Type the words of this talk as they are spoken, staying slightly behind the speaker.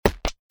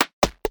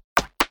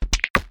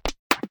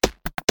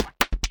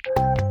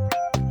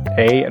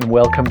Hey, and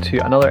welcome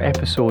to another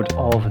episode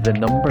of The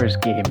Numbers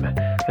Game.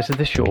 This is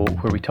the show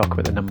where we talk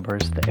about the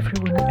numbers that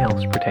everyone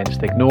else pretends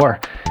to ignore.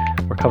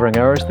 We're covering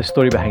ours, the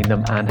story behind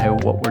them, and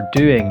what we're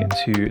doing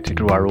to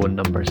grow our own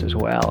numbers as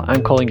well.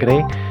 I'm Colin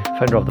Gray,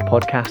 founder of the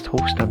podcast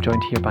host. I'm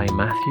joined here by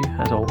Matthew,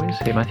 as always.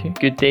 Hey, Matthew.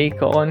 Good day,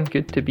 Colin.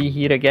 Good to be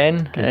here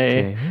again.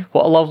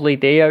 What a lovely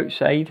day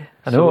outside.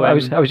 I know. I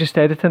was just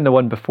editing the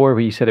one before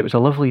where you said it was a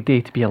lovely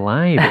day to be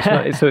alive.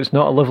 It's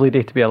not a lovely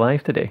day to be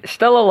alive today.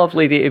 Still a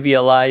lovely day to be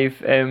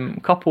alive,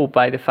 coupled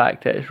by the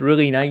fact that it's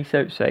really nice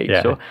outside.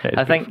 Yeah, so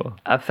I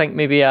think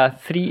maybe a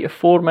 3 to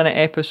 4 minute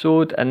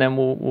episode, and then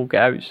we'll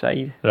get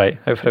outside. Right,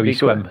 out for a wee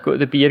swim. Go to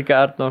the beer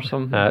garden or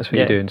something. That's what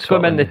you do in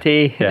Swim Scotland. in the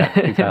Tay. Yeah,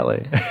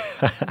 exactly.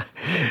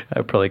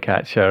 I'll probably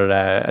catch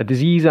a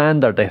disease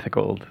and our death of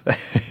cold.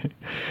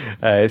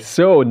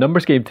 So,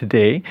 numbers game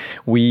today.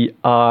 We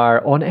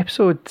are on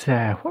episode,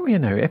 what are we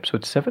in now?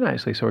 Episode 7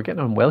 actually, so we're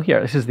getting on well here.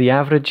 This is the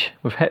average.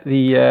 We've hit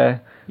the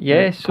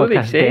so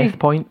they say death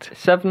point.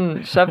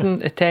 7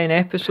 to 10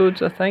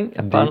 episodes, I think.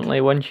 Indeed.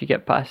 Apparently, once you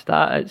get past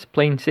that, it's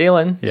plain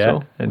sailing. Yeah,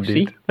 so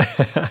indeed. We'll see.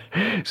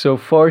 So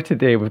for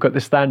today, we've got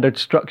the standard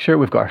structure.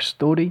 We've got our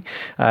story.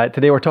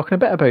 Today, we're talking a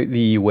bit about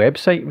the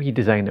website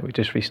redesign that we've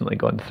just recently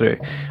gone through,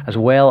 as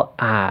well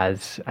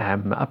as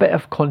a bit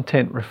of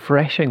content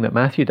refreshing that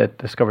Matthew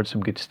discovered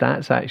some good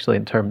stats actually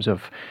in terms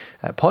of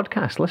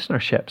podcast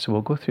listenership. So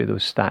we'll go through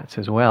those stats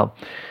as well.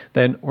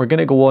 Then we're going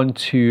to go on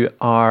to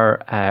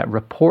our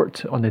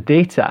report on the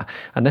data,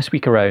 and this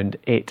week around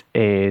it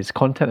is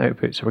content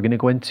output. So we're going to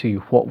go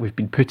into what we've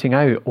been putting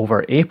out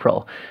over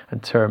April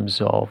in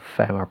terms of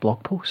our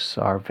blog posts,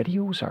 our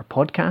videos, our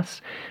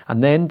podcasts,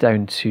 and then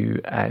down to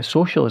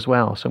social as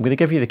well. So I'm going to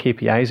give you the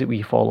KPIs that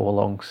we follow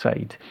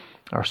alongside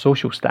our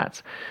social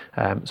stats.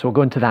 So we'll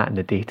go into that in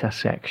the data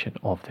section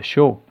of the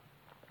show.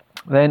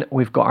 Then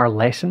we've got our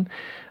lesson,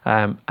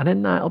 and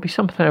in that it'll be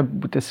something I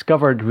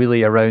discovered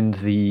really around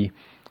the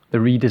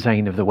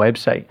redesign of the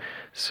website.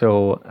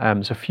 So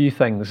there's a few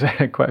things,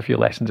 quite a few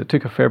lessons. It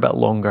took a fair bit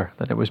longer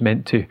than it was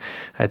meant to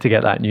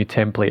get that new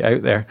template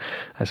out there.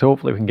 So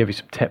hopefully we can give you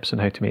some tips on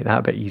how to make that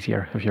a bit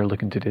easier if you're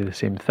looking to do the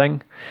same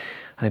thing.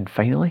 And then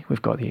finally,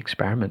 we've got the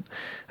experiment.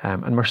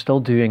 And we're still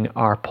doing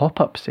our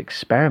pop-ups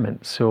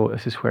experiment. So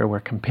this is where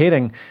we're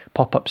comparing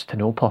pop-ups to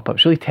no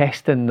pop-ups, really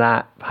testing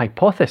that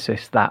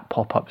hypothesis that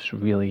pop-ups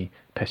really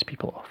piss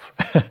people off.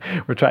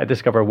 We're trying to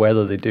discover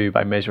whether they do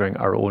by measuring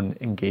our own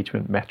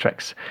engagement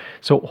metrics.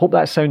 So hope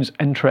that sounds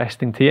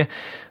interesting to you.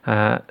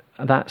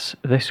 That's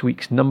this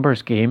week's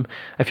numbers game.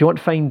 If you want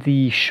to find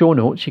the show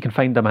notes, you can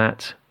find them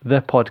at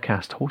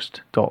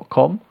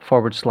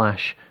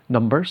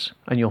thepodcasthost.com/numbers,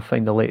 and you'll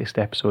find the latest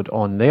episode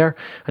on there.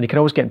 And you can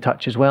always get in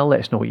touch as well. Let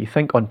us know what you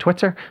think on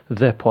Twitter,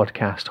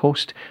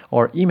 thepodcasthost,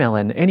 or email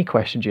in any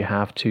questions you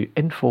have to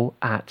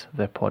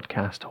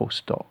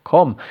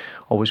info@thepodcasthost.com.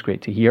 Always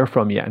great to hear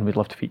from you, and we'd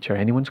love to feature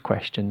anyone's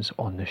questions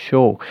on the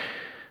show.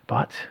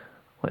 But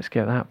let's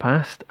get that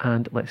past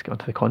and let's get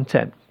onto the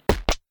content.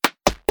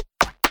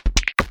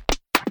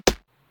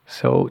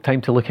 So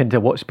time to look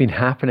into what's been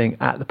happening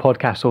at the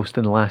podcast host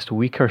in the last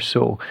week or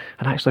so.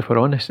 And actually, if we're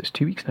honest, it's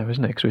 2 weeks now,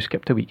 isn't it? Because we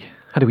skipped a week.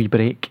 Had a wee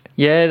break.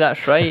 Yeah,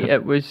 that's right.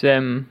 It was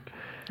a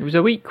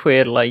week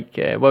where,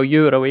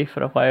 you were away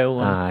for a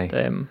while.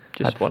 And,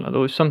 one of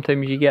those.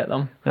 Sometimes you get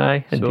them.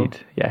 Aye, indeed.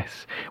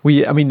 Yes.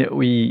 We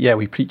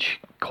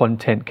preach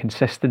content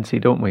consistency,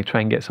 don't we?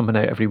 Try and get something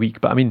out every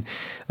week. But I mean,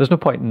 there's no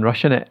point in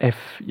rushing it if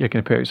you're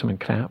going to put out something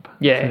crap.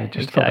 Yeah,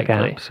 just exactly.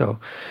 Fill the gap. So,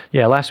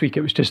 yeah, last week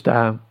it was just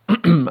a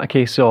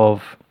case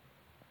of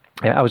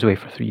I was away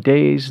for 3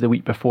 days. The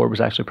week before was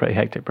actually pretty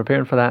hectic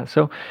preparing for that.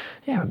 So,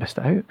 yeah, we missed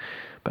it out.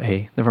 But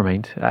hey, never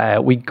mind.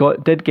 We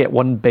did get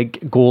one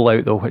big goal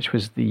out though, which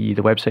was the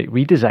website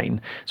redesign.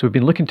 So we've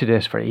been looking to do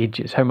this for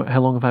ages. How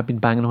long have I been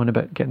banging on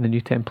about getting the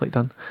new template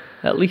done?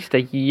 At least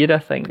a year, I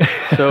think.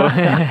 So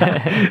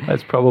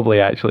that's probably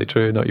actually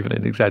true, not even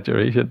an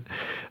exaggeration.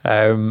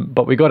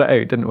 But we got it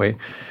out, didn't we?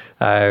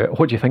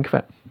 What do you think of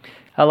it?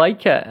 I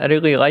like it. I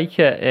really like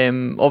it.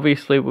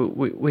 Obviously,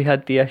 we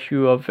had the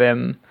issue of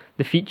the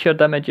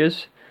featured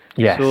images.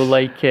 Yes. So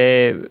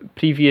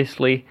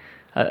previously,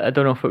 I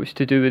don't know if it was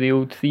to do with the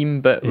old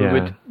theme, but we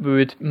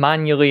would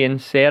manually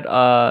insert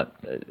a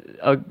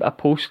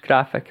post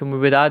graphic and we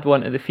would add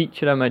one to the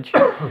feature image.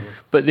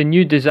 But the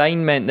new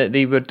design meant that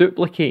they were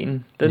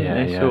duplicating,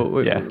 didn't they? So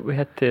we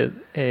had to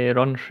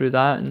run through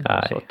that and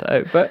sort it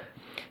out. But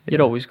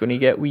you're always going to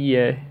get wee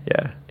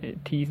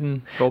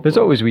teething problems. There's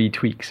always wee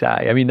tweaks.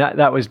 I mean,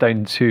 that was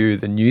down to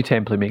the new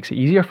template makes it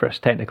easier for us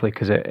technically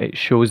because it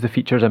shows the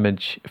featured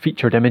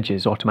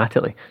images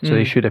automatically. So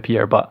they should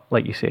appear. But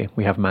like you say,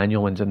 we have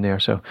manual ones in there.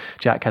 So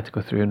Jack had to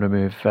go through and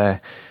remove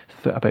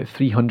about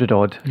 300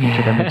 odd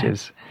featured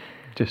images.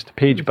 Just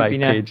page by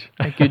page.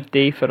 A good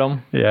day for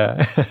them.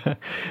 Yeah.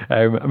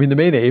 I mean, the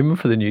main aim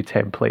for the new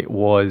template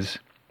was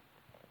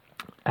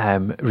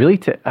really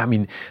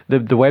the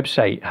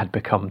website had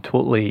become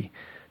totally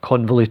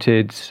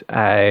convoluted.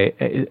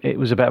 It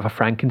was a bit of a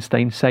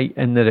Frankenstein site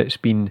in that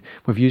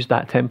we've used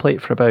that template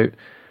for about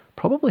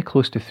probably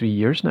close to 3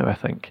 years now, I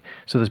think.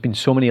 So there's been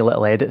so many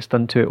little edits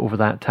done to it over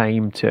that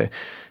time to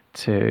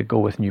go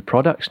with new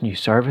products, new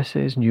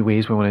services, new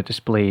ways we want to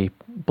display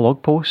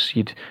blog posts.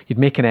 You'd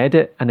make an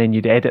edit, and then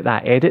you'd edit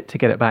that edit to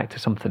get it back to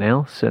something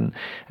else. And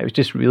it was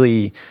just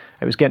really,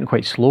 it was getting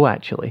quite slow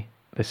actually,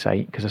 the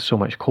site, because there's so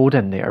much code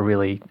in there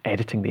really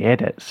editing the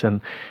edits, and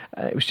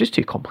it was just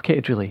too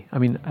complicated really. I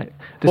mean, I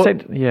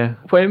decided,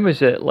 When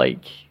was it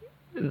like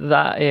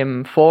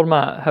that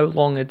format? How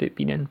long had it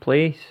been in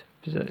place?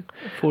 Was it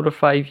 4 or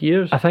 5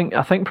 years? I think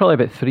probably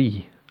about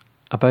 3.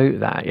 About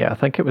that, yeah. I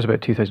think it was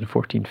about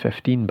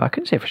 2014-15, but I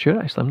couldn't say for sure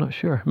actually. I'm not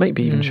sure. It might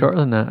be even shorter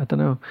than that. I don't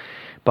know.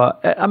 But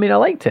I mean, I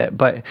liked it.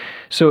 But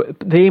so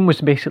the aim was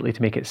basically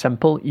to make it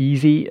simple,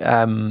 easy,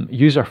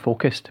 user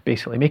focused.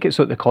 Basically, make it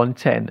so that the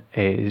content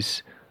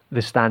is the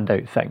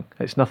standout thing.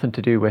 It's nothing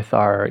to do with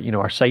our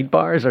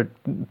sidebars or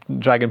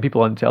dragging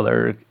people onto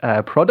other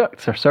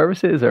products or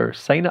services or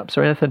sign-ups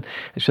or anything.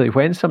 It's really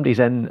when somebody's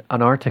in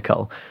an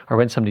article, or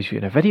when somebody's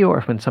viewing a video,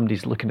 or when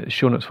somebody's looking at the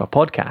show notes for a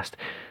podcast,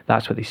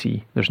 that's what they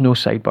see. There's no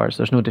sidebars,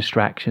 there's no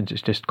distractions.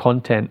 It's just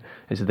content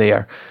is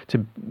there to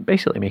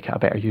basically make it a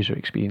better user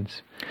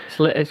experience.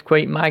 It's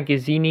quite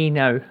magazine-y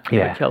now,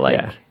 which I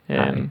like.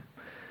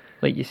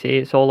 Like you say,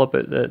 it's all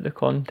about the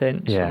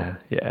content. So.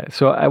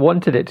 So I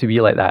wanted it to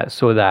be like that,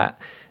 so that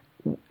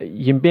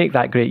you make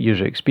that great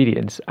user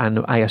experience,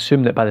 and I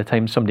assume that by the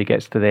time somebody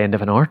gets to the end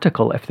of an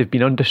article, if they've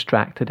been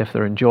undistracted, if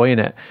they're enjoying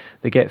it,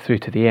 they get through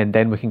to the end,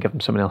 then we can give them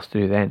something else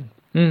to do then.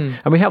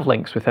 And we have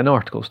links within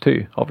articles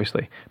too,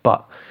 obviously,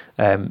 but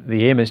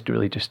the aim is to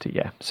really just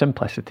to,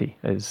 simplicity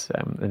is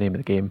the name of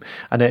the game,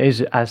 and it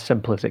is as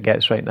simple as it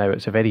gets right now.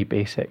 It's a very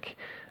basic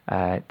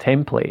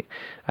template.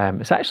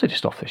 It's actually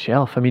just off the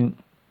shelf. I mean,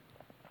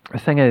 the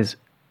thing is,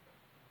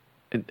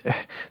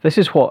 this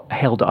is what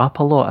held it up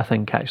a lot, I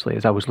think, actually,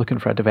 is I was looking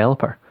for a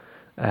developer.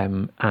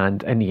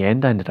 And in the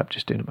end, I ended up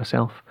just doing it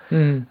myself.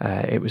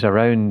 It was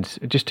around,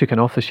 it just took an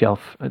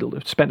off-the-shelf, I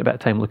spent a bit of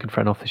time looking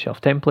for an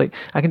off-the-shelf template.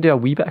 I can do a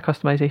wee bit of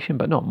customization,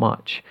 but not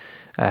much.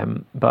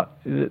 But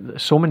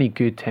so many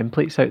good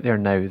templates out there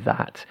now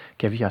that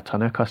give you a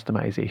ton of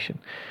customization.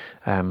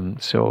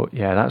 So,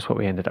 that's what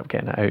we ended up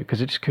getting it out,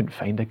 because I just couldn't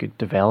find a good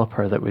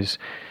developer that was...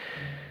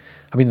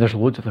 I mean, there's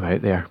loads of them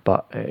out there,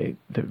 but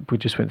we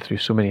just went through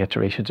so many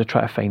iterations to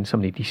try to find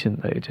somebody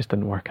decent that it just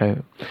didn't work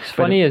out. It's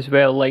funny as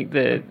well, like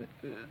the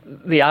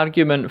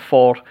argument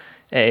for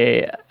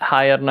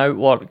hiring out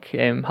work,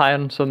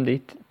 hiring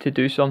somebody to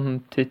do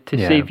something to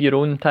save your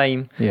own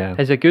time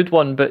is a good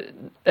one, but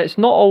it's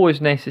not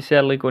always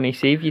necessarily going to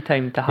save you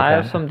time to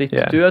hire somebody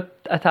to do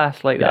a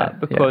task like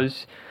that,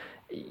 because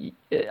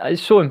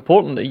it's so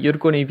important that you're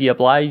going to be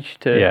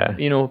obliged to,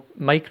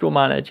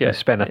 micromanage it.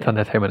 Spend a ton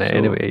of time on it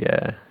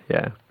anyway,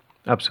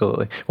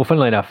 absolutely. Well,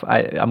 funnily enough,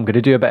 I'm going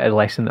to do a bit of a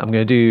lesson. I'm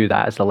going to do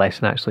that as a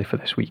lesson actually for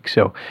this week.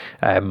 So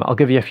I'll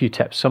give you a few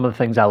tips, some of the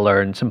things I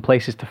learned, some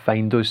places to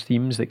find those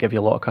themes that give you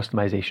a lot of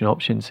customization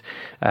options,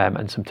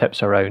 and some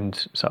tips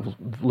around sort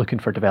of looking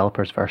for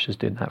developers versus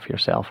doing that for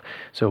yourself.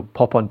 So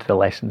pop onto the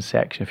lessons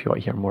section if you want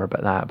to hear more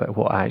about that, about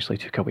what I actually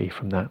took away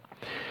from that.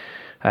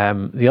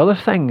 The other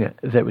thing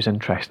that was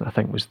interesting, I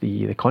think, was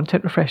the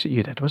content refresh that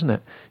you did, wasn't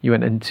it? You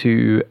went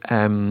into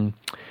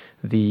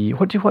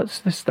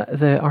what's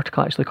the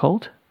article actually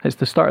called? It's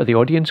the start of the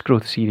audience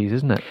growth series,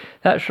 isn't it?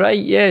 That's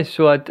right, yeah.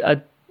 So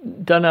I'd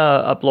done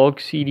a blog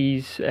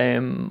series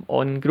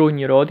on growing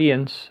your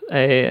audience,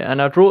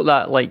 and I wrote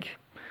that like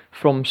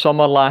from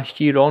summer last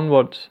year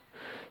onwards.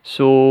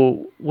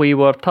 So we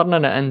were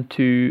turning it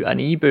into an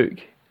ebook,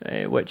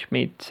 which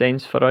made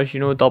sense for us,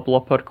 double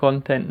up our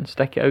content and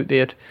stick it out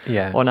there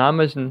on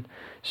Amazon.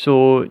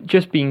 So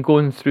just been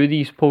going through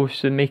these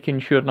posts and making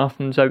sure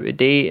nothing's out of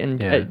date,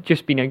 and it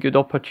just been a good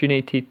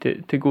opportunity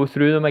to go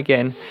through them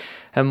again.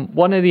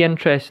 One of the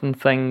interesting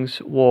things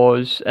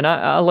was, and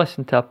I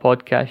listened to a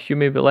podcast, you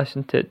maybe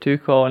listened to it too,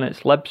 Colin,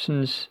 it's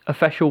Libsyn's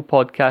official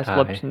podcast,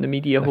 Libsyn, the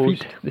media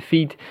host, The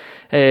Feed,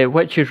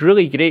 which is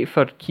really great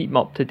for keeping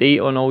up to date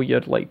on all your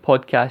like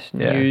podcast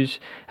news,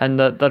 and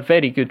they're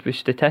very good with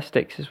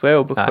statistics as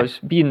well, because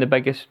being the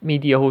biggest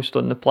media host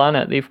on the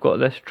planet, they've got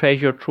this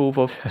treasure trove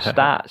of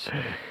stats.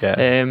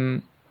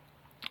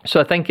 So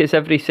I think it's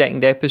every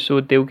second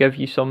episode they'll give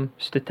you some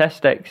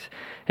statistics,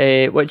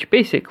 which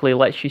basically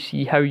lets you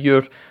see how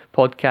your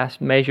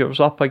podcast measures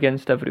up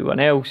against everyone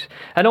else.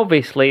 And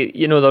obviously,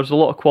 there's a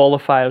lot of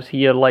qualifiers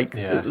here, like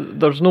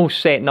there's no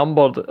set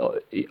number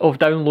of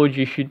downloads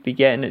you should be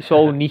getting. It's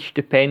all niche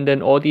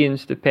dependent,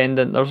 audience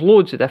dependent. There's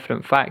loads of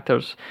different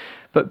factors.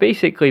 But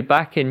basically,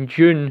 back in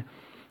June,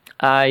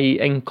 I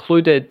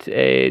included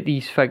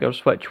these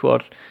figures, which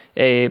were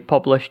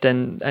published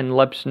in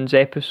Libsyn's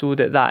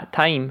episode at that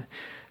time.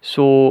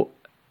 So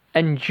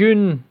in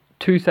June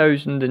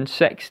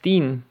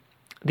 2016,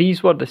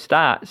 these were the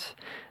stats,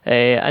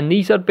 and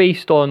these are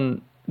based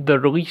on the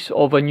release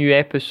of a new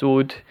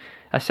episode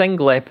a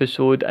single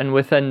episode and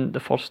within the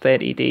first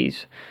 30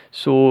 days.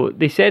 So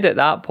they said at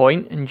that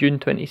point in June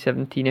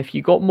 2017, if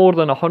you got more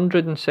than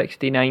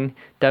 169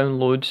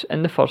 downloads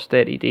in the first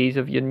 30 days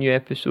of your new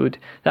episode,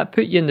 that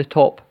put you in the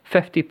top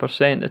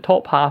 50%, the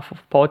top half of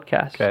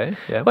podcasts. Okay,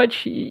 yeah.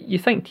 Which you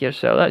think to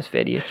yourself, that's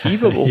very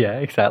achievable. Yeah,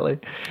 exactly.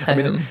 I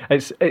mean,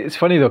 it's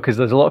funny though, because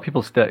there's a lot of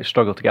people that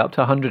struggle to get up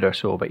to 100 or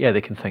so, but yeah,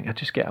 they can think, I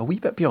just get a wee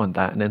bit beyond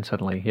that, and then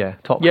suddenly,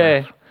 top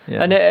half.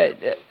 Yeah. And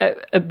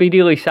it'd be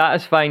really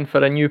satisfying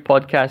for a new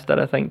podcaster,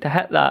 I think, to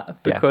hit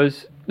that,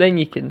 because then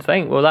you can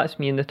think, well, that's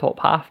me in the top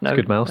half now. It's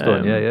a good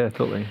milestone, yeah,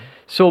 totally.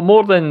 So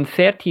more than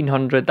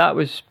 1,300, that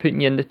was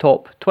putting you in the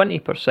top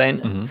 20%.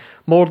 Mm-hmm.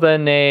 More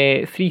than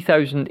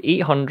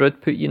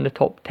 3,800 put you in the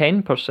top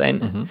 10%.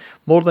 Mm-hmm.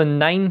 More than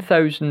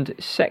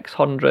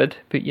 9,600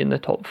 put you in the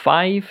top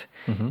 5%.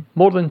 Mm-hmm.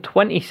 More than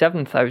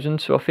 27,000,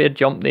 so a fair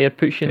jump there,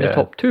 puts you in the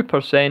top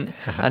 2%.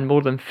 And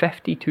more than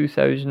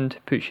 52,000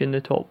 puts you in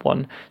the top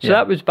 1%. So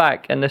that was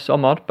back in the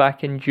summer,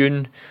 back in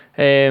June.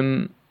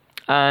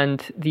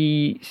 And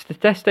the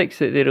statistics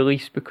that they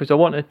released, because I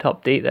wanted to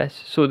update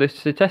this, so the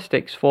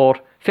statistics for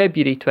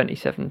February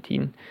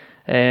 2017,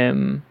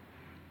 I'm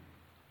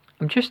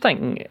just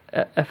thinking,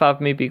 if I've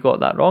maybe got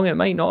that wrong, it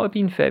might not have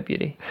been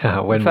February.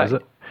 When was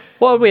it?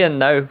 What are we in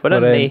now? We're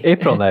in May.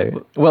 April now.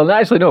 Well,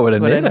 actually, no, we're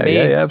in May now.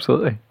 Yeah,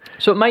 absolutely.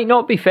 So it might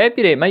not be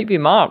February, it might be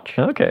March.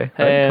 Okay.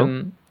 Right,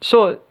 cool.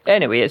 So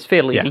anyway, it's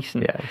fairly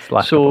recent. Yeah, it's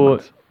last couple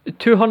months.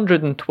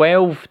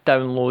 212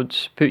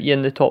 downloads put you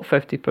in the top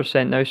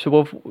 50% now.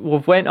 So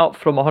we've went up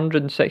from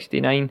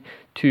 169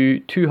 to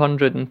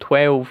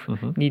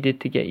 212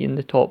 needed to get you in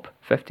the top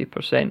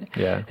 50%.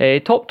 Yeah.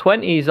 Top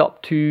 20 is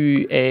up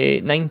to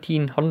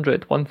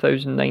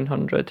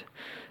 1,900.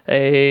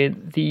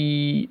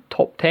 The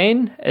top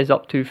 10 is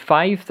up to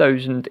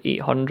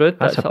 5,800.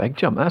 That's a big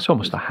jump. That's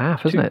almost a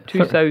half, isn't it?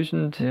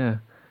 2,000. Yeah.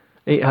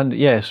 800.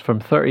 Yes, from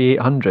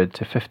 3,800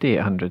 to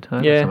 5,800.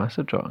 That's a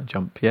massive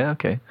jump. Yeah.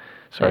 Okay.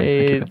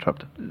 Sorry, I keep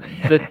interrupting.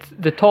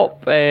 The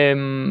top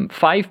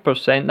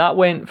 5%, that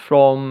went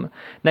from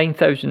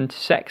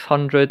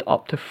 9,600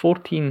 up to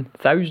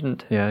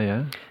 14,000.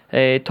 Yeah.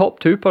 Top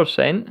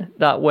 2%,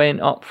 that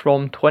went up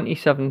from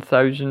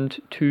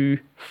 27,000 to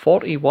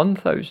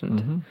 41,000.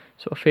 Mm-hmm.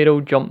 So a fair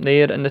old jump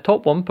there. And the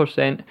top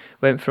 1%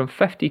 went from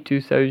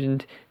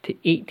 52,000 to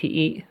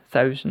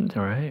 88,000.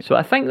 All right. So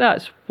I think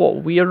that's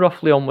what we're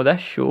roughly on with this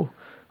show.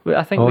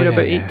 I think we're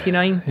about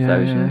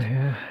 89,000.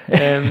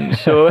 Yeah.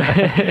 So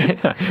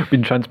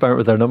been transparent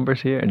with our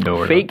numbers here. No,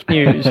 we're fake not.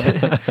 news.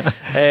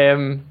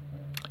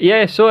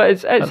 So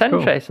it's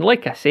interesting. Cool.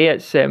 Like I say,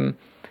 it's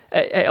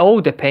it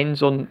all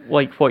depends on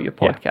like what you're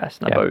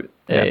podcasting about.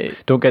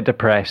 Don't get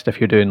depressed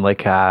if you're doing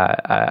like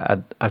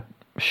a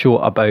show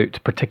about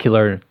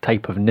particular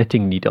type of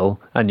knitting needle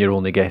and you're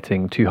only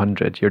getting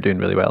 200. You're doing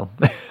really well.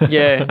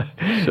 Yeah.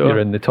 So you're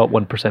in the top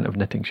 1% of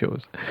knitting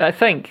shows. I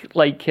think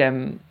like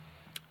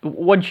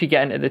once you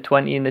get into the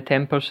 20 and the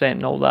 10%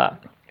 and all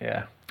that,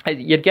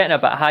 you're getting a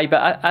bit high.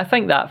 But I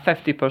think that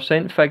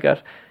 50%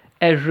 figure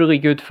is really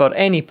good for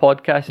any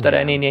podcaster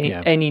in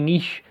any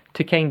niche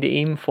to kind of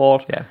aim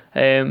for,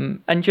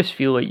 and just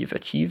feel like you've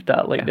achieved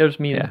that. Like there's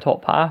me in the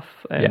top half,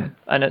 and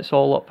it's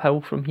all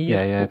uphill from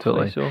here. Yeah,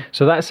 totally.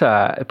 So that's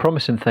a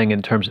promising thing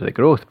in terms of the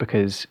growth,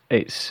 because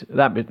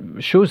that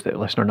shows that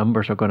listener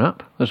numbers are going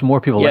up. There's more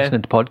people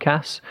listening to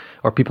podcasts,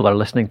 or people are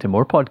listening to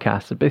more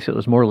podcasts. Basically,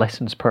 there's more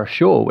listens per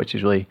show, which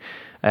is really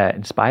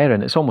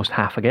inspiring. It's almost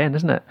half again,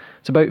 isn't it?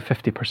 It's about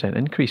 50%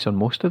 increase on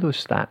most of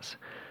those stats.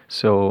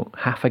 So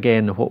half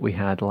again of what we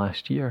had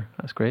last year.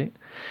 That's great.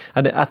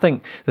 And I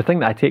think the thing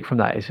that I take from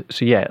that is,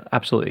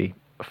 absolutely.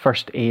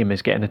 First aim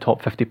is getting the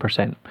top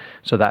 50%.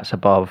 So that's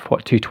above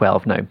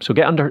 212 now. So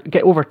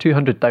get over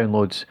 200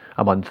 downloads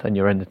a month and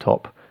you're in the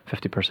top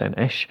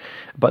 50%-ish.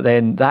 But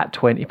then that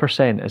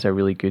 20% is a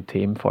really good to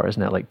aim for,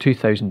 isn't it? Like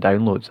 2,000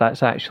 downloads.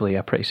 That's actually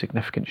a pretty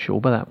significant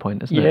show by that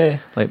point, isn't it? Yeah.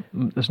 Like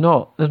there's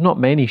not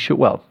many shows.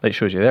 Well, it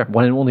shows you there.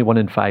 Only 1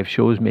 in 5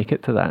 shows make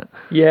it to that.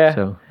 Yeah.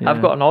 So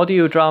I've got an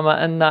audio drama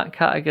in that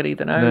category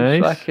now,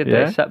 nice. So I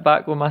could sit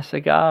back with my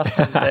cigar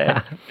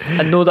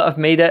and know that I've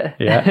made it.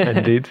 Yeah,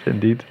 indeed.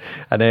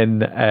 And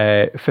then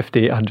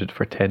 5,800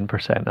 for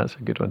 10%. That's a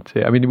good one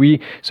too. I mean,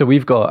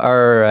 we've got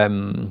our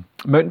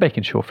mountain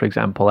biking show, for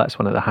example. That's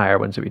one of the higher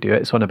ones that we do.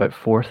 It's on about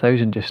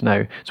 4,000 just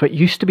now. So it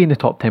used to be in the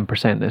top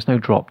 10%. It's now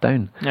dropped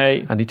down.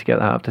 Right. I need to get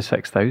that up to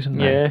 6,000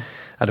 now. Yeah.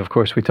 And of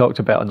course, we talked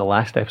about on the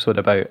last episode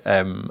about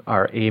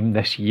our aim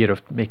this year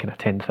of making a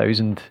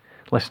 10,000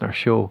 listener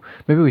show.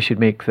 Maybe we should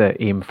make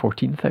the aim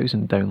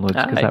 14,000 downloads,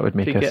 because that would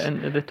make us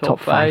into the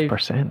top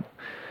 5%.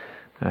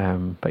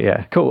 But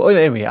yeah, cool.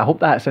 Anyway, I hope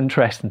that's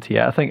interesting to you.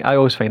 I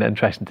always find it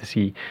interesting to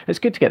see. It's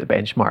good to get the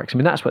benchmarks. I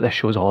mean, that's what this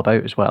show's all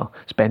about as well.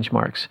 It's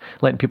benchmarks,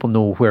 letting people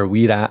know where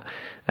we're at,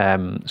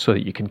 so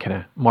that you can kind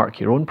of mark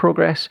your own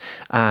progress.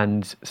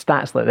 And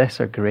stats like this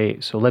are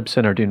great. So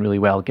Libsyn are doing really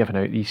well giving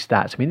out these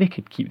stats. I mean, they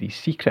could keep these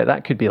secret.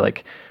 That could be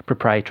like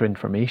proprietary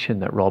information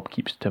that Rob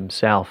keeps to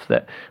himself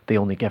that they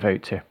only give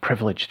out to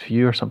privileged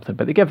few or something.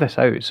 But they give this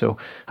out, so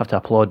I have to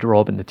applaud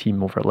Rob and the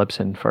team over at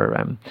Libsyn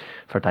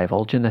for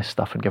divulging this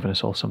stuff and giving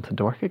us all something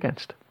to work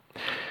against.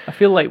 I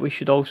feel like we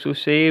should also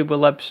say with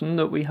Libsyn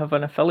that we have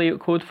an affiliate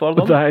code for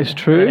them. That is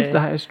true.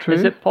 That is true.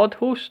 Is it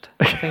Podhost?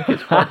 I think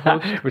it's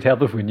Podhost. It would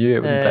help if we knew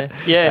it, wouldn't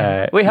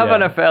it? We have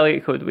an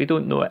affiliate code. We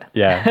don't know it.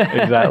 Yeah,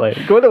 exactly.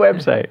 Go to the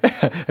website.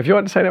 If you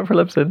want to sign up for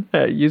Libsyn,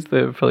 use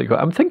the affiliate code.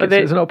 I'm thinking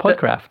it's not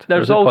Podcraft.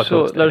 There's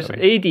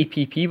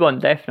ADPP one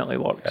definitely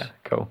works. Yeah,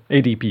 cool.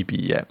 ADPP,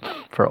 yeah,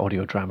 for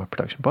Audio Drama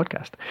Production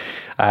Podcast.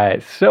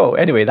 So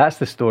anyway, that's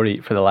the story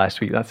for the last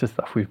week. That's the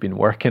stuff we've been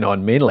working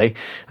on mainly.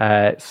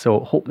 So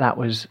hope that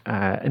was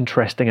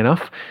interesting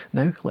enough.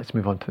 Now let's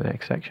move on to the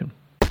next section.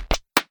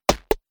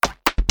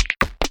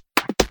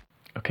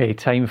 Okay,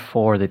 time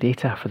for the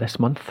data for this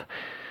month.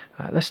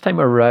 This time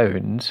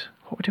around,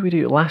 what did we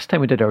do? Last time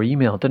we did our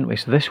email, didn't we?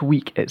 So this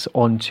week it's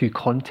on to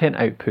content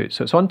output.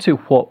 So it's on to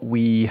what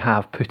we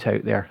have put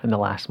out there in the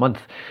last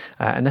month.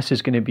 And this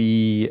is going to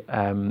be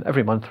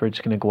every month we're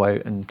just going to go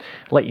out and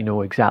let you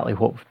know exactly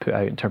what we've put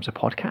out in terms of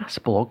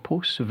podcasts, blog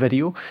posts,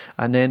 video,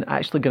 and then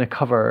actually going to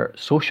cover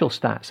social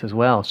stats as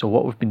well. So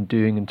what we've been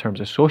doing in terms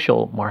of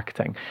social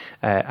marketing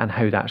and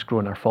how that's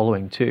grown our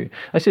following too.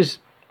 This is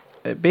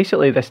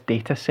basically, this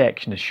data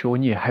section is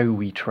showing you how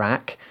we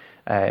track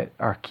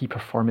our key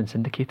performance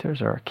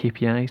indicators, or our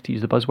KPIs to use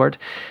the buzzword,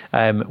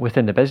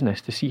 within the business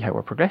to see how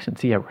we're progressing,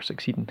 see how we're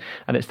succeeding.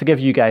 And it's to give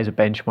you guys a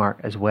benchmark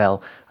as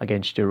well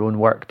against your own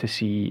work to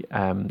see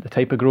the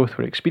type of growth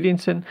we're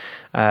experiencing,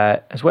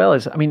 as well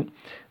as, I mean,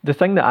 the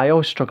thing that I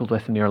always struggled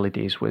with in the early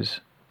days was,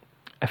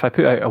 if I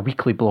put out a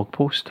weekly blog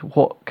post,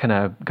 what kind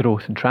of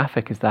growth and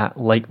traffic is that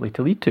likely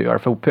to lead to? Or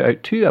if I put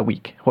out 2 a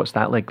week, what's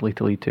that likely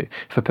to lead to?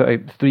 If I put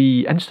out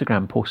 3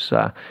 Instagram posts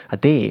a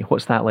day,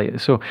 what's that likely?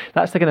 So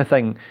that's the kind of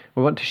thing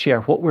we want to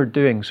share what we're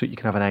doing so you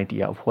can have an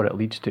idea of what it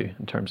leads to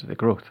in terms of the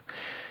growth.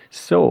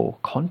 So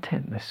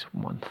content this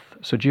month.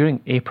 So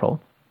during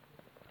April,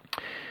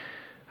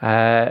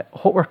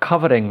 what we're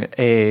covering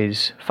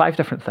is 5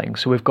 different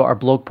things. So we've got our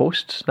blog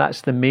posts.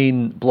 That's the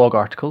main blog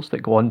articles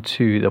that go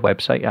onto the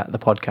website at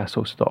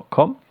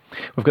thepodcasthost.com.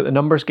 We've got the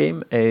numbers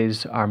game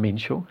is our main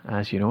show.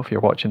 As you know, if you're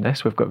watching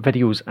this, we've got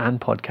videos and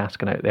podcasts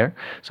going out there.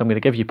 So I'm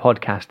going to give you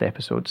podcast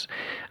episodes.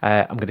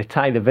 I'm going to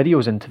tie the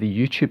videos into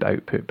the YouTube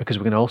output because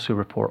we're going to also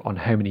report on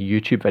how many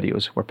YouTube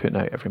videos we're putting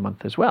out every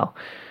month as well.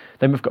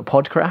 Then we've got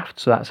Podcraft,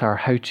 so that's our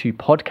how-to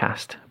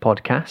podcast.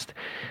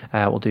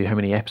 We'll do how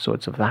many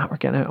episodes of that we're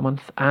getting out a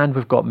month. And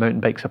we've got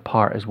Mountain Bikes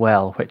Apart as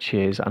well, which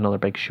is another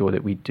big show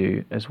that we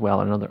do as well,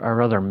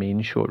 our other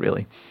main show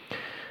really.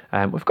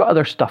 We've got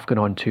other stuff going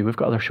on too. We've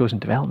got other shows in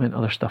development,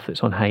 other stuff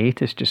that's on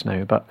hiatus just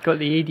now. But got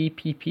the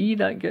ADPP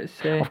that gets...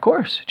 of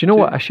course. Do you know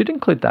what? I should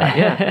include that.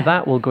 Yeah,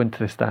 that will go into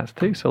the stats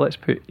too. So let's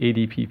put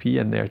ADPP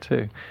in there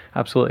too.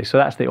 Absolutely. So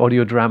that's the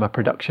Audio Drama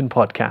Production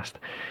Podcast.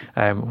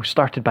 We're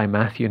started by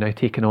Matthew, now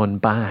taken on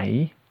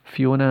by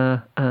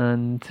Fiona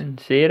and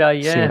Sarah.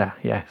 Yeah. Sarah,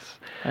 yes.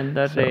 And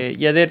they're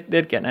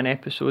getting an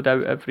episode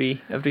out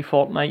every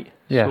fortnight.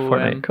 Yeah,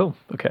 fortnight. Cool.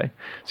 Okay.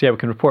 So yeah, we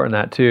can report on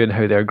that too and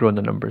how they're growing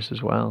the numbers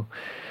as well.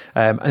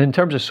 And in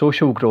terms of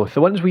social growth,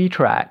 the ones we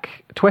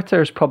track,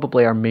 Twitter is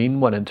probably our main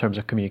one in terms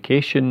of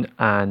communication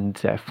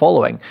and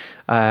following.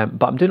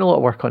 But I'm doing a lot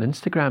of work on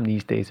Instagram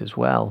these days as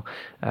well.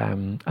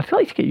 I'd feel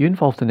like to get you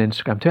involved in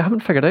Instagram too. I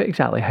haven't figured out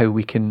exactly how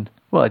we can.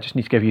 Well, I just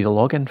need to give you the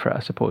login for it, I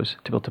suppose,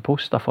 to be able to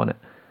post stuff on it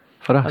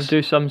for us. I'll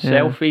do some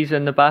selfies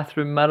in the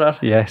bathroom mirror.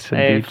 Yes,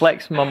 indeed.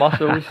 Flex my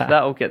muscles.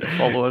 That'll get the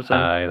followers in.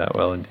 Aye, that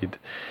will indeed.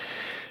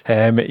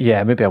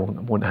 Yeah, maybe I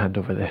won't hand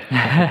over the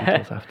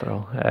details after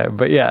all.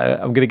 But yeah,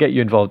 I'm going to get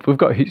you involved. We've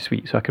got a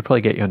Hootsuite, so I could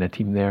probably get you on a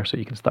team there so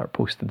you can start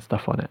posting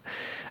stuff on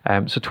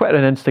it. So Twitter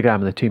and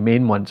Instagram are the 2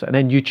 main ones, and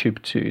then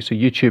YouTube too. So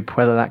YouTube,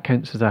 whether that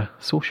counts as a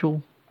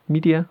social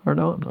media or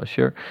not, I'm not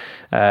sure.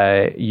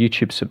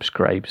 YouTube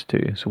subscribes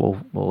too,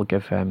 so we'll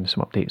give some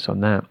updates on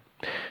that.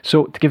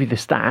 So to give you the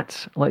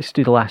stats, let's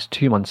do the last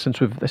 2 months since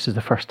this is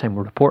the first time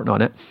we're reporting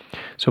on it.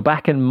 So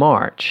back in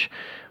March,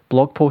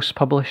 blog posts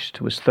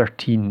published was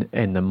 13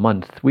 in the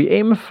month. We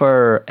aim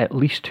for at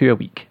least 2 a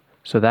week,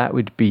 so that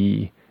would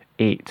be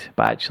 8.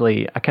 But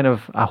actually,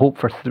 I hope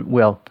for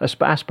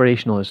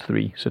aspirational is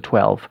 3, so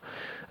 12.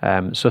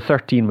 So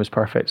 13 was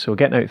perfect. So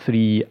getting out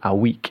 3 a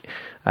week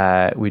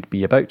would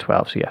be about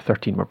 12. So yeah,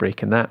 13 we're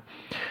breaking that.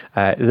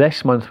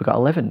 This month we got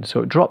 11,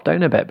 so it dropped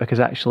down a bit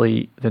because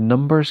actually the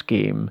numbers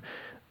game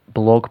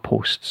blog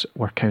posts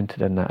were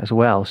counted in that as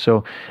well.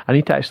 So I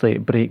need to actually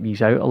break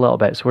these out a little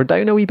bit. So we're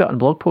down a wee bit on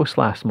blog posts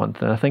last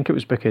month, and I think it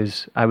was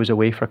because I was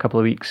away for a couple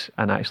of weeks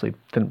and actually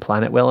didn't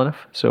plan it well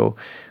enough. So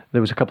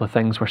there was a couple of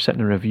things were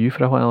sitting in review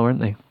for a while, weren't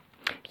they?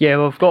 Yeah,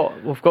 we've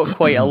got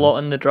quite a lot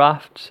in the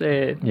drafts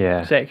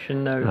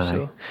section now.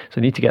 So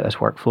we need to get this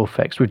workflow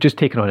fixed. We've just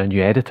taken on a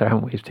new editor,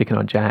 haven't we? We've taken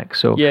on Jack,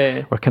 so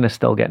we're kind of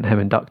still getting him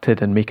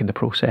inducted and making the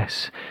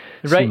process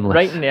seamless.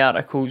 Writing the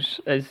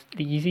articles is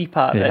the easy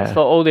part. It's like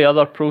all the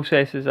other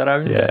processes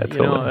around it, totally.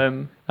 you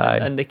know,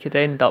 and they could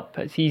end up.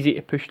 It's easy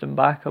to push them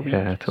back a week.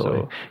 Yeah,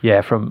 totally. So.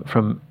 Yeah,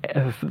 from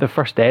the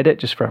first edit,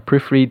 just for a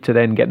proofread, to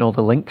then getting all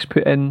the links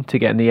put in, to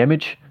getting the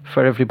image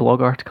for every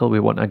blog article. We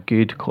want a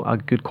good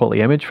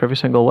quality image for every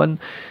single one.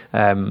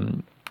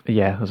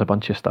 There's a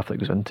bunch of stuff that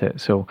goes into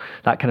it. So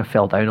that kind of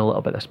fell down a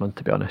little bit this month,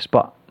 to be honest.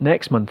 But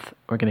next month,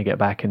 we're going to get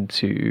back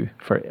into,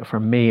 for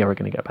May, we're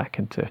going to get back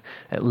into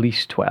at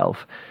least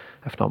 12,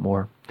 if not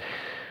more.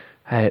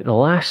 The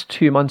last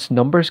 2 months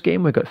numbers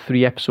game, we got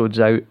 3 episodes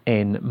out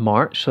in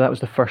March. So that was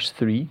the first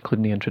 3,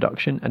 including the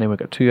introduction. And then we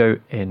got 2 out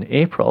in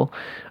April.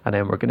 And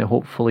then we're going to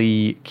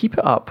hopefully keep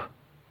it up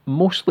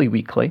mostly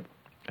weekly.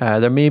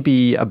 There may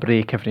be a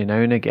break every now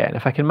and again.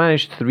 If I can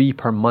manage 3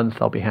 per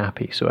month, I'll be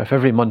happy. So if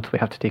every month we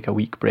have to take a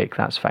week break,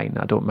 that's fine.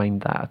 I don't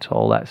mind that at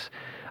all.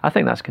 I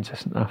think that's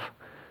consistent enough.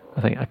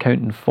 I think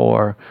accounting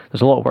for,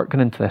 there's a lot of work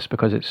going into this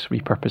because it's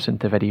repurposed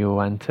into video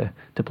and to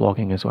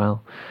blogging as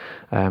well.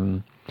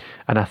 And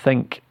I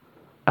think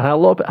a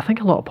lot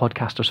of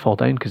podcasters fall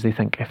down because they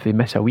think if they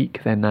miss a week,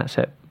 then that's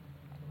it.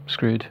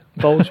 Screwed.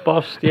 Balls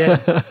burst,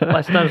 yeah.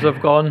 Listeners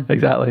have gone.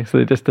 Exactly, so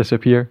they just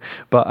disappear.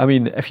 But I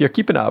mean, if you're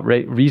keeping it up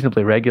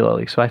reasonably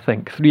regularly, so I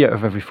think 3 out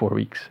of every 4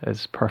 weeks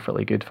is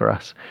perfectly good for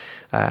us.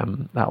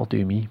 That'll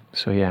do me.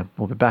 So yeah,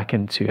 we'll be back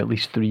into at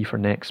least 3 for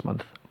next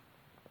month.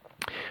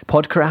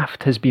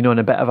 Podcraft has been on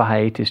a bit of a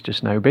hiatus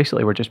just now.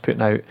 Basically, we're just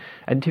putting out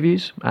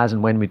interviews as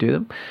and when we do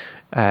them.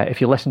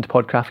 If you listen to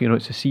Podcraft, you know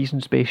it's a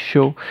seasons-based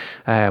show.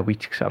 We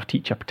sort of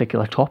teach a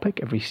particular topic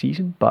every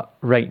season, but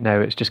right now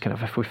it's just kind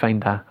of if we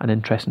find an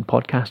interesting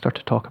podcaster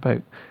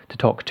to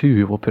talk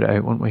to, we'll put it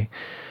out, won't we?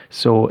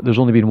 So there's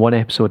only been 1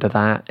 episode of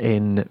that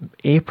in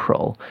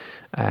April,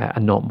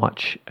 and not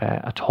much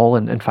at all,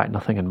 and in fact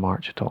nothing in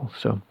March at all.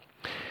 So,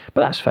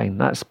 but that's fine.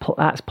 That's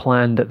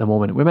planned at the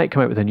moment. We might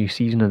come out with a new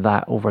season of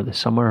that over the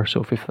summer or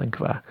so if we think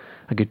of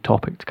a good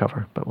topic to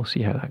cover, but we'll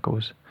see how that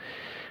goes.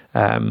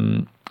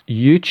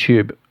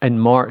 YouTube, in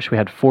March we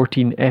had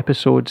 14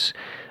 episodes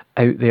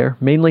out there,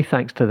 mainly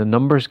thanks to the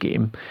numbers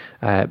game,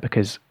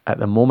 because at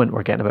the moment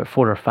we're getting about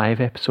 4 or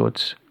 5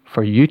 episodes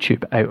for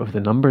YouTube out of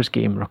the numbers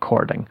game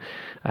recording,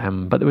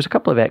 but there was a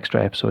couple of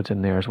extra episodes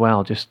in there as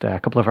well, just a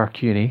couple of our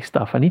Q&A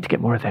stuff. I need to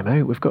get more of them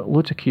out. We've got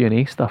loads of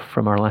Q&A stuff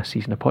from our last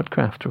season of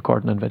Podcraft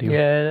recording on video.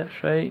 Yeah,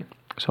 that's right.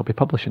 So I'll be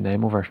publishing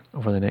them over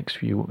the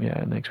next wee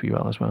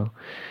while as well.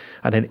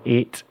 And then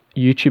 8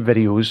 YouTube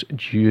videos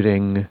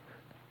during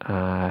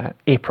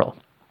April.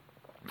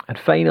 And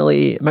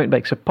finally, Mountain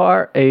Bikes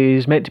Apart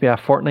is meant to be a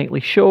fortnightly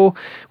show.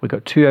 We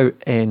got 2 out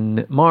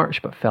in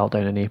March, but fell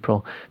down in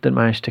April. Didn't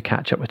manage to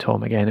catch up with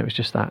Tom again. It was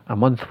just that a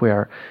month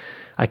where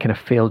I kind of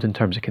failed in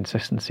terms of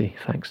consistency,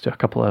 thanks to a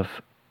couple of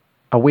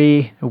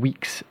away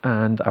weeks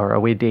or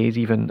away days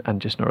even,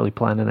 and just not really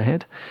planning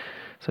ahead.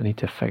 So I need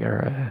to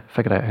figure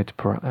out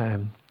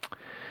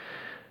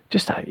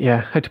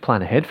how to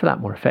plan ahead for that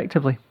more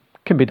effectively.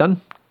 Can be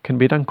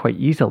done quite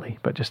easily,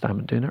 but just I'm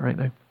not doing it right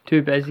now.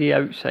 Too busy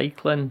out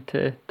cycling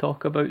to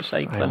talk about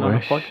cycling on a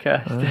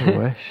podcast. I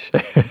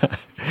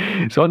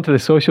wish. So on to the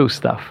social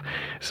stuff.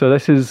 So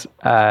this is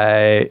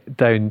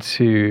down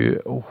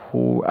to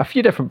a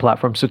few different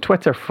platforms. So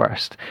Twitter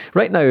first.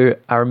 Right now,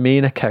 our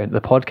main account,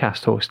 the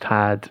podcast host,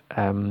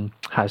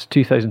 has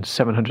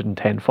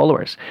 2,710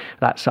 followers.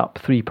 That's up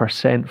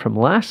 3% from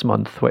last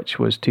month, which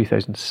was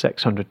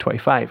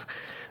 2,625.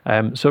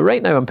 So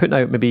right now I'm putting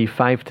out maybe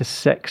 5 to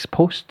 6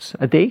 posts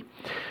a day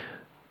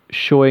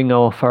showing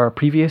off our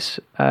previous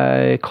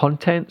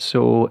content.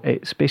 So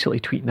it's basically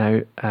tweeting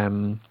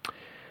out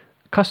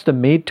custom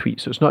made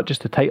tweets. So it's not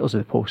just the titles of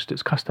the post,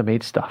 it's custom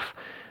made stuff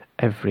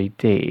every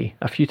day,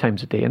 a few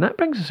times a day, and that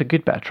brings us a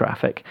good bit of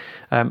traffic.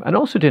 And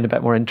also doing a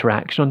bit more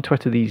interaction on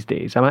Twitter these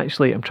days. I'm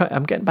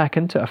getting back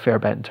into it a fair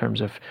bit in terms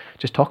of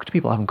just talking to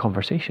people, having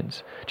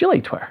conversations. Do you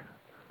like Twitter?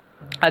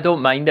 I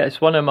don't mind it.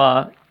 It's one of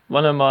my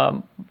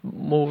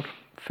more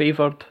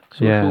favoured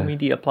social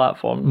media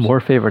platforms.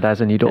 More favoured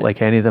as in you don't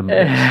like any of them.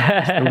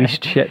 It's the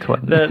least shit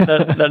one.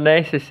 They're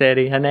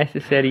necessary, a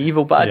necessary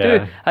evil. But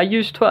I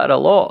use Twitter a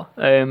lot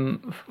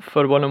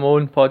for one of my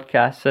own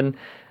podcasts.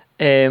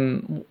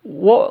 And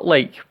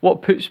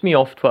what puts me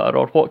off Twitter,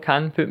 or what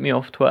can put me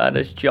off Twitter,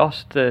 is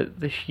just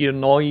the sheer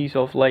noise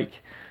of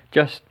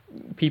just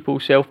people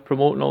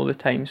self-promoting all the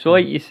time. So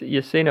like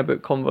you're saying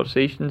about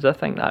conversations, I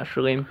think that's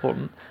really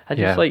important. I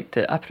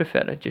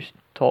prefer to just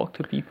talk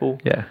to people.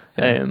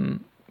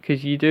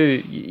 Because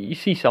you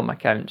see some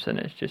accounts and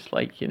it's just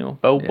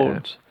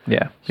billboards.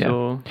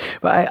 So,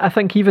 but I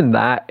think even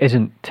that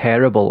isn't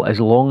terrible as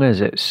long as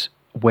it's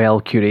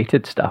well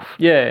curated stuff.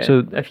 Yeah,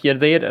 so if you're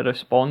there to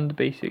respond,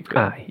 basically.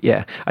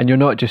 And you're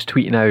not just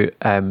tweeting out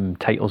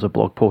titles of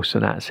blog posts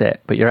and that's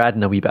it, but you're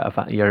adding a wee bit of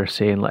that. You're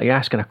saying, you're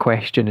asking a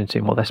question and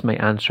saying, well, this might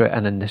answer it,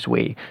 and in this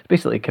way, it's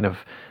basically kind of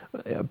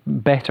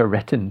better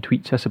written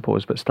tweets, I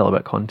suppose, but still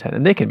about content.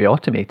 And they can be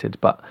automated,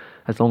 but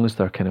as long as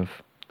they're kind of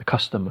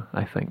custom,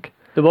 I think.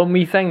 The one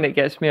wee thing that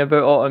gets me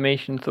about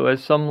automation, though,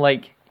 is some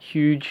like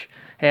huge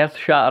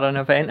earth-shattering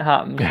event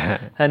happens,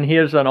 and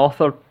here's an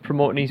author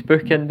promoting his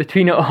book in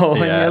between it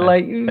all, and you're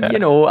like, you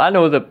know, I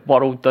know the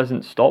world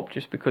doesn't stop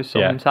just because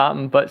something's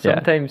happened, but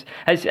sometimes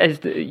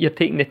you're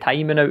taking the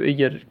timing out of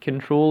your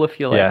control, if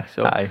you like. Yeah,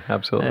 so,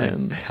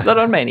 absolutely. There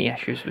are many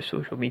issues with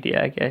social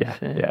media, I guess.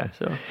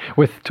 So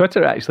with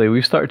Twitter, actually,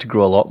 we've started to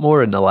grow a lot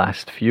more in the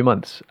last few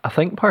months. I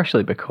think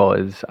partially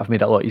because I've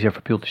made it a lot easier for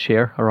people to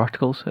share our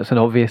articles. It's an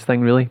obvious thing,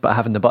 really, but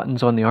having the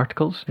buttons on the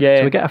articles. Yeah.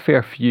 So we get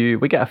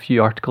a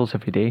few articles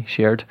every day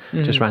shared.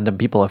 Just random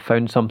people have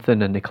found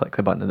something and they click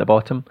the button at the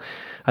bottom,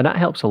 and that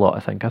helps a lot. I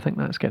think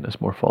that's getting us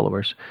more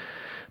followers,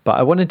 but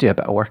I want to do a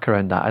bit of work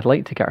around that. I'd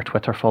like to get our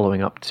Twitter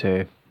following up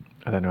to,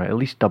 I don't know, at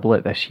least double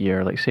it this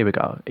year. Like, say we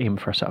got aim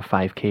for sort of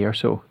 5k or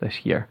so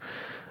this year,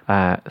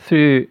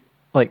 through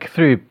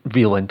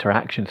real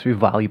interaction, through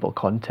valuable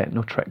content,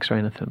 no tricks or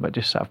anything, but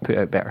just sort of put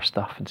out better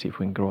stuff and see if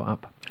we can grow it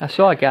up. I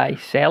saw a guy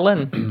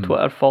selling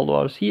Twitter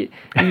followers. He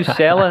was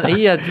selling.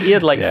 He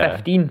had like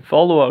 15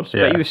 followers,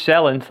 but he was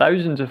selling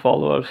thousands of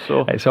followers.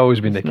 So it's always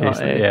been the case.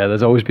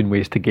 There's always been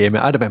ways to game it.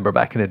 I remember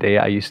back in the day,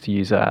 I used to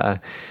use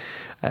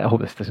I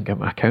hope this doesn't get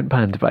my account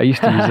banned, but I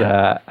used to use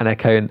an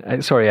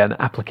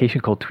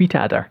application called Tweet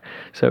Adder.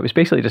 So it was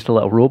basically just a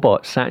little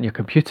robot sat in your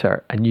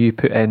computer, and you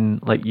put in,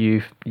 like,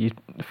 you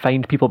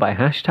find people by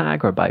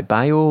hashtag or by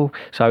bio.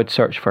 So I would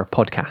search for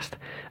podcast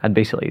and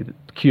basically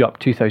queue up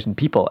 2,000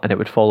 people, and it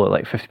would follow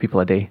like 50 people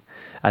a day.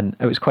 And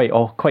it was quite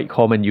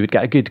common. You would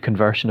get a good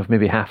conversion of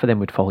maybe half of them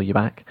would follow you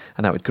back,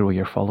 and that would grow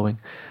your following.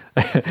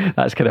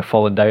 That's kind of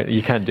fallen down.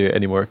 You can't do it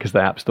anymore because the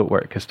apps don't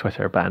work because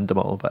Twitter banned them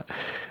all. But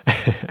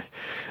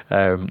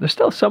there's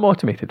still some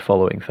automated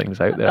following things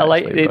out there.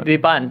 They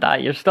banned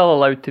that. You're still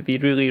allowed to be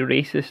really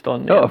racist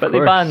on there, but course, they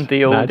banned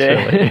the old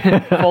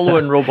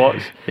following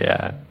robots.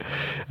 Yeah.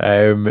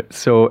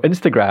 So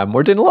Instagram,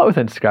 we're doing a lot with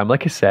Instagram,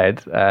 like I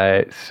said.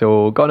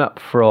 So gone up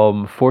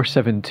from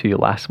 472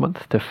 last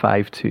month to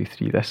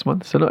 523 this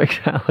month. So not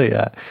exactly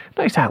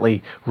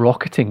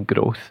rocketing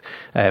growth.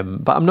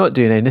 But I'm not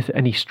doing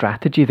any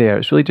strategy there.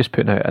 It's really just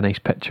putting out a nice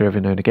picture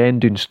every now and again,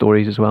 doing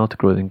stories as well to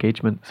grow the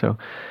engagement. So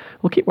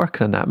we'll keep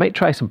working on that. Might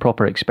try some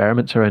proper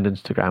experiments around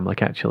Instagram,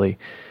 like actually,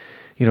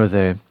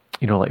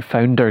 like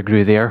Founder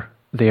grew their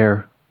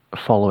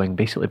following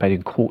basically by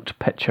doing quote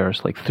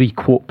pictures, like 3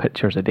 quote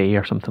pictures a day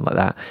or something like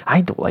that.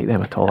 I don't like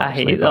them at all. I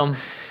hate them.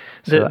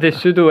 The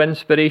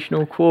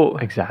pseudo-inspirational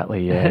quote.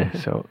 Exactly, yeah.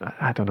 So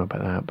I don't know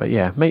about that. But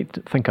yeah, might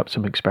think up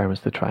some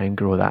experiments to try and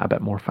grow that a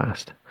bit more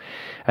fast.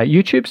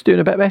 YouTube's doing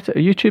a bit better.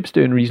 YouTube's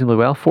doing reasonably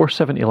well.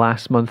 470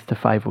 last month to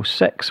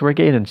 506. We're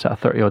gaining sort of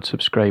 30 odd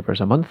subscribers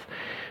a month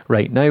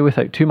right now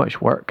without too much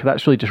work.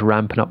 That's really just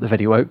ramping up the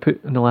video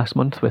output in the last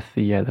month with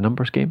the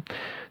numbers game.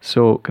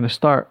 So going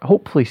to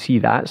hopefully see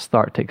that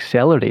start to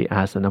accelerate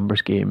as the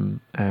numbers game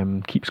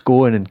keeps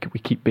going, and we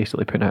keep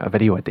basically putting out a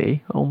video a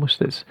day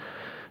almost. It's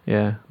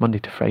Monday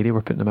to Friday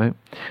we're putting them out.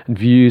 And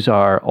views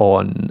are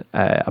on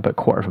about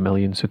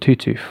 250,000. So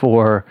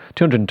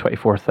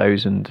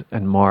 224,000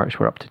 in March.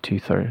 We're up to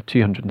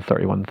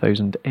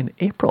 231,000 in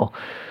April.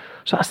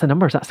 So that's the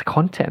numbers, that's the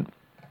content.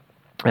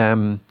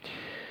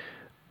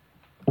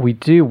 We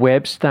do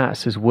web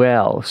stats as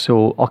well.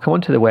 So I'll come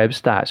on to the web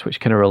stats, which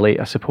kind of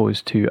relate, I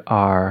suppose, to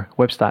our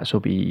web stats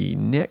will be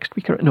next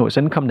week. It's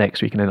income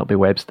next week, and then it'll be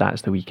web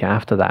stats the week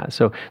after that.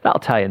 So that'll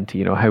tie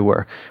into, how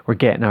we're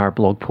getting our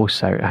blog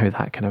posts out, how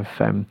that kind of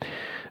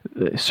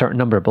a certain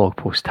number of blog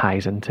posts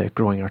ties into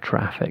growing our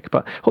traffic.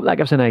 But hope that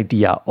gives an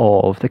idea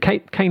of the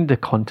kind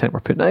of content we're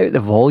putting out, the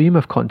volume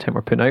of content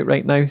we're putting out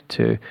right now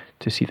to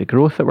see the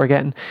growth that we're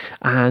getting,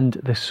 and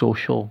the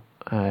social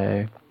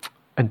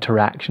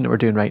interaction that we're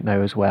doing right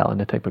now as well, and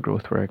the type of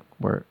growth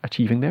we're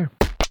achieving there.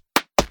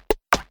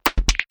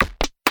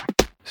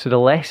 So the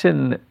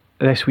lesson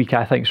this week,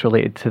 I think, is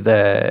related to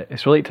the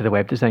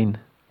web design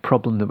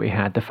problem that we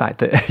had. The fact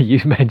that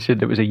you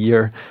mentioned it was a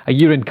year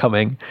in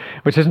coming,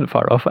 which isn't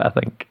far off, I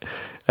think.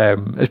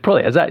 It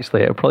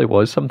probably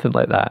was something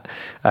like that.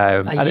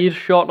 A year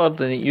shorter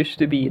than it used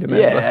to be,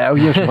 remember? Yeah, a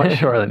year's much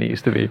shorter than it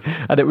used to be.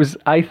 And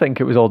I think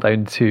it was all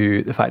down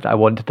to the fact that I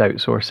wanted to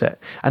outsource it.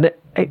 And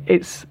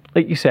it's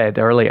like you said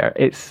earlier,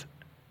 this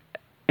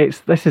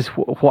is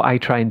what I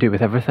try and do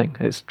with everything.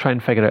 It's try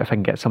and figure out if I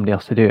can get somebody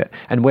else to do it.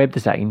 And web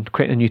design,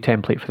 creating a new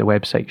template for the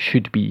website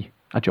should be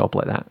a job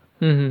like that.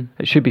 Mm-hmm.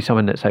 It should be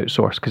someone that's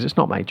outsourced, because it's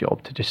not my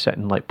job to just sit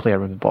and play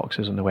around with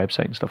boxes on the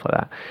website and stuff like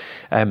that.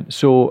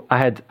 So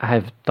I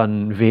have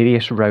done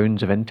various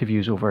rounds of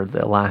interviews over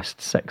the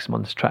last 6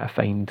 months trying to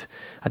find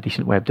a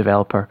decent web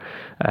developer.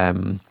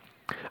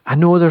 I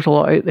know there's a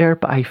lot out there,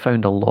 but I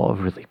found a lot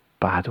of really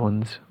bad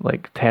ones,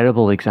 like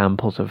terrible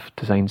examples of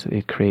designs that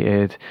they'd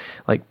created,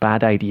 like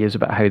bad ideas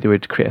about how they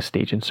would create a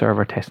staging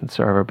server, testing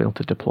server, be able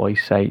to deploy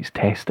sites,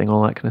 testing,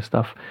 all that kind of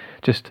stuff.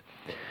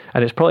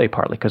 And it's probably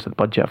partly because of the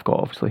budget I've got,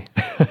 obviously.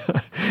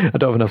 I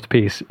don't have enough to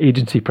pay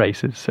agency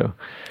prices. So,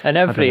 and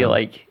if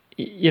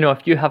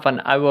you have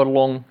an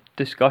hour-long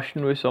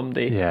discussion with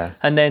somebody, Yeah.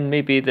 and then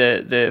maybe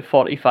the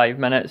 45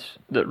 minutes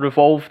that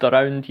revolved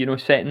around, you know,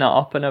 setting that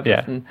up and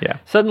everything. Yeah.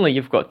 Suddenly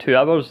you've got 2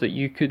 hours that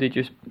you could have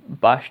just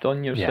bashed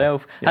on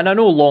yourself. Yeah. And I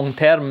know long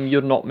term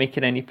you're not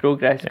making any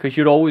progress because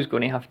you're always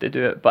going to have to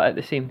do it, but at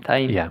the same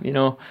time, you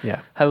know,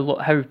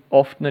 how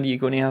often are you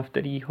going to have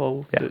to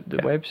rehaul the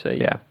website?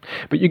 Yeah,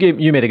 but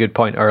you made a good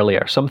point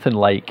earlier. Something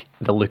like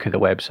the look of the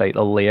website,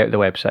 the layout of the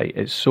website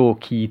is so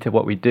key to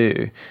what we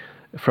do,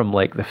 from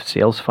like the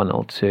sales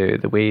funnel to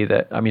the way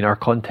that, I mean, our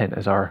content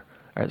is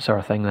it's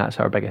our thing. That's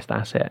our biggest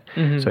asset.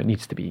 So it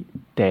needs to be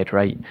dead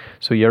right.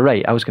 So you're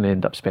right. I was going to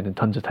end up spending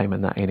tons of time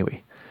on that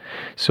anyway.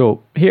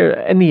 So here,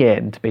 in the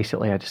end,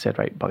 basically, I just said,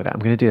 right, bugger it, I'm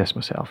going to do this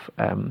myself.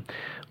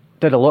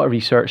 Did a lot of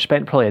research,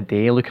 spent probably a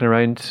day looking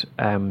around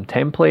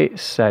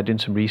templates, doing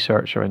some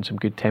research around some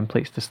good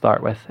templates to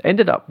start with.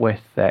 Ended up with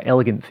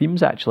Elegant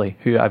Themes, actually,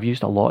 who I've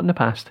used a lot in the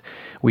past.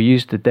 We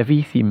used the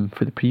Divi theme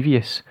for the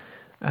previous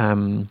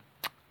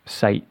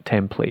site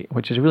template,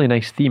 which is a really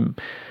nice theme.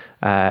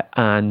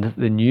 And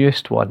the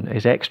newest one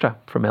is Extra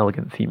from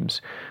Elegant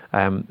Themes.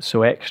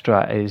 So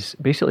Extra is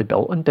basically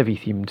built on Divi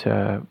theme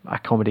to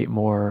accommodate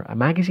more a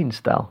magazine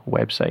style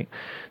website.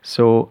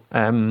 So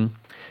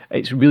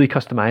it's really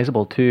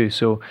customizable too.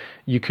 So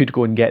you could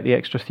go and get the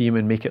Extra theme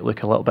and make it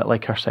look a little bit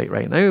like our site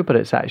right now, but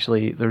it's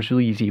actually, there's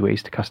really easy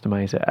ways to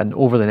customize it. And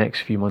over the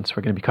next few months,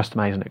 we're going to be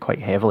customizing it quite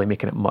heavily,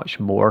 making it much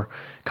more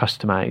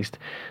customized.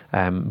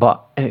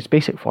 But in its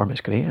basic form, it's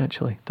great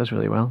actually. It does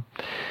really well.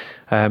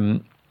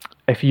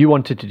 If you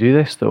wanted to do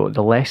this, though,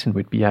 the lesson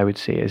would be, I would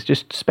say, is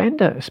just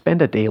spend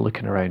a day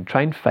looking around.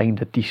 Try and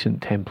find a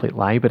decent template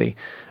library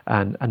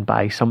and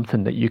buy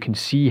something that you can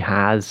see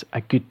has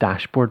a good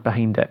dashboard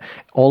behind it.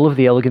 All of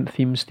the Elegant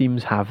themes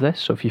have this.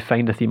 So if you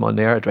find a theme on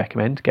there, I'd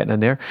recommend getting in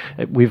there.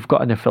 We've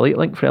got an affiliate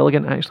link for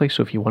Elegant, actually.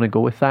 So if you want to go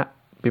with that,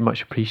 be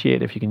much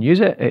appreciated if you can use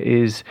it. It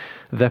is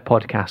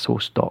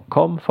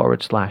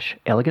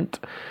thepodcasthost.com/elegant.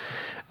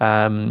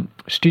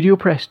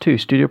 StudioPress too.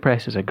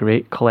 StudioPress is a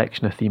great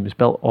collection of themes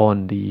built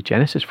on the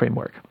Genesis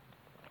framework.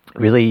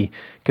 Really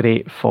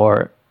great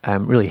for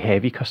really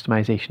heavy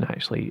customization,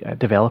 actually.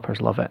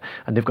 Developers love it,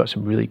 and they've got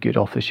some really good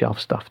off-the-shelf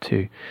stuff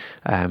too.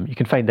 You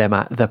can find them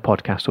at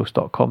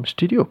thepodcasthost.com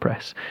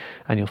StudioPress,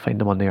 and you'll find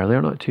them on there.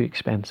 They're not too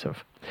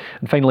expensive.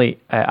 And finally,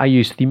 I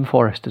use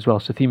ThemeForest as well.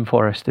 So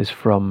ThemeForest is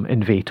from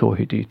Envato,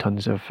 who do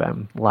tons of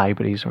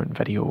libraries around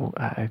video,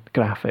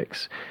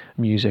 graphics,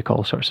 music,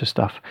 all sorts of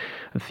stuff.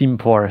 And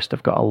ThemeForest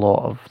have got a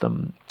lot of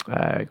them,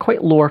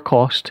 quite lower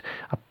cost,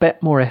 a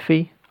bit more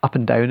iffy, up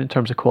and down in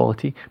terms of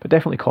quality, but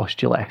definitely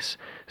cost you less.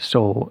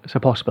 So it's a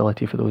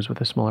possibility for those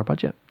with a smaller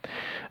budget.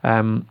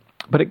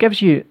 But it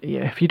gives you,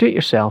 if you do it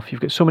yourself,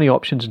 you've got so many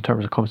options in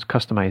terms of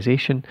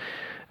customization.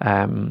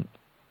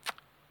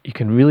 You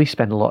can really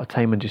spend a lot of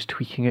time on just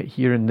tweaking it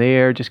here and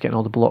there, just getting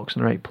all the blocks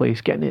in the right place,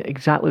 getting it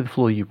exactly the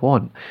flow you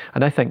want.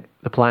 And I think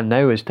the plan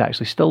now is to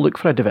actually still look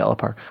for a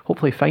developer,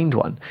 hopefully find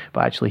one,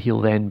 but actually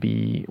he'll then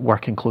be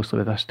working closely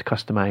with us to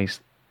customize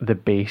the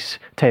base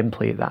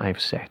template that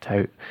I've set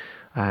out,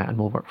 and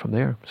we'll work from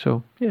there.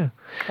 So, yeah.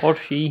 Or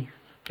she.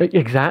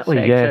 Exactly.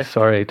 Sexist. Yes.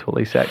 Sorry,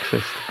 totally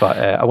sexist. But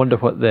I wonder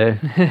what the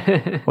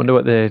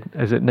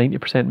is it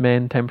 90%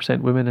 men,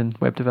 10% women in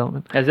web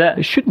development? Is it?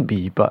 It shouldn't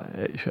be, but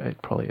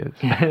it probably is.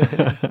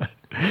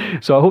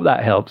 So I hope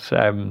that helps.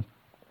 I'm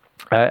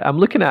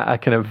looking at a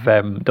kind of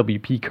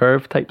WP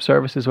curve type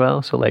service as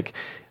well. So like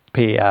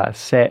pay a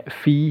set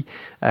fee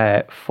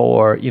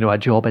for a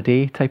job a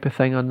day type of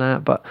thing on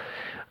that. But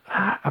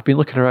I've been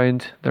looking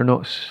around. They're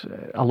not.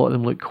 A lot of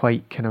them look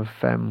quite kind of.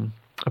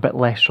 A bit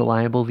less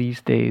reliable these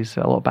days,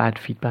 a lot of bad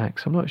feedback,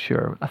 so I'm not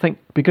sure. I think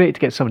it'd be great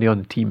to get somebody on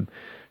the team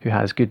who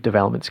has good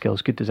development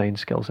skills, good design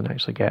skills, and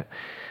actually get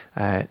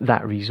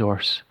that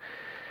resource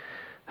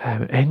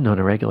in on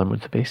a regular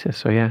monthly basis.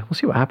 So yeah, we'll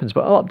see what happens,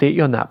 but I'll update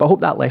you on that. But I hope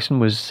that lesson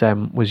was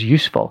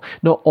useful.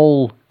 Not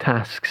all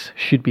tasks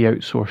should be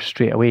outsourced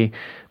straight away.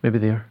 Maybe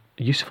they're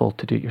useful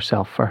to do it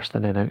yourself first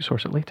and then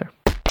outsource it later.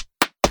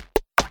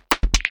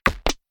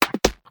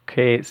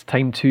 Okay, it's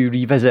time to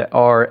revisit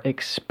our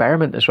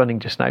experiment that's running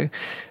just now.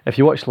 If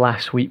you watched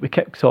last week, we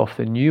kicked off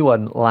the new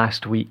one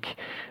last week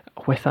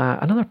with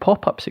another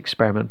pop-ups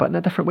experiment, but in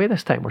a different way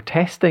this time. We're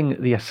testing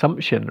the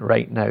assumption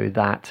right now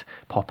that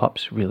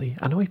pop-ups really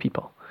annoy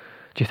people.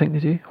 Do you think they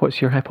do? What's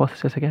your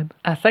hypothesis again?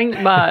 I think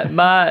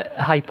my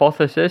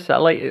hypothesis,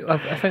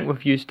 I think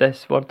we've used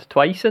this word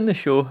twice in the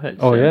show. It's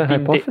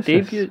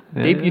hypothesis.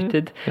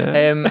 Debuted.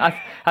 Yeah.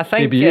 I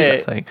think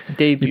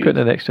debut. You put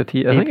an extra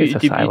T. I think it's a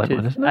silent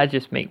one, isn't it? I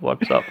just make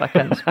words up. I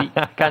can't speak.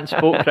 Can't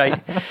spoke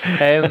right.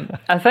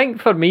 I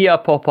think for me a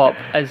pop-up,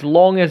 as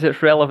long as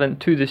it's relevant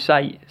to the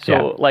site.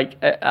 So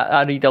like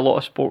I read a lot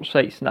of sports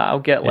sites and I'll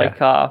get like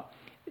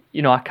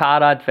a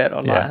car advert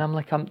or that, and I'm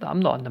like, I'm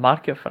not in the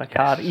market for a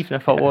car, even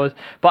if it was.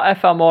 But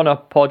if I'm on a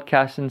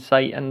podcasting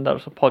site and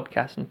there's a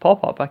podcasting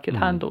pop-up, I could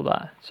handle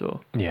that.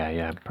 So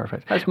yeah,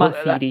 perfect. That's my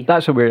theory.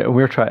 That's what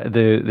we're trying.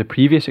 The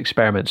previous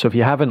experiment. So if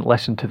you haven't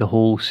listened to the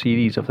whole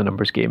series of the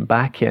numbers game,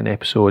 back in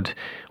episode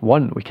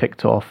 1, we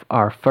kicked off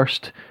our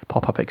first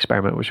pop-up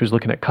experiment, which was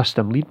looking at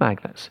custom lead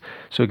magnets.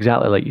 So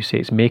exactly like you say,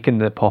 it's making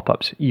the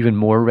pop-ups even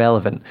more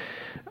relevant.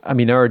 I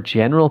mean, our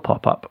general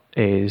pop-up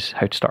is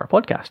how to start a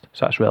podcast.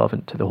 So that's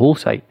relevant to the whole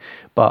site,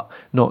 but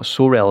not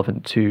so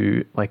relevant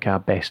to like a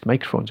best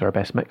microphones or a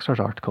best mixers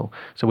article.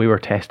 So we were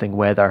testing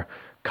whether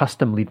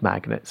custom lead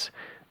magnets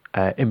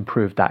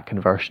improved that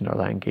conversion or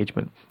that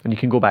engagement. And you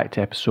can go back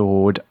to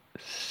episode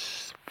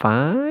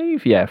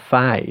 5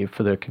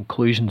 for the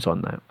conclusions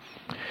on that.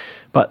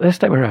 But this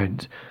time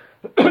around,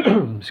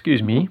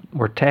 excuse me,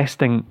 we're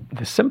testing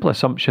the simple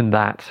assumption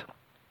that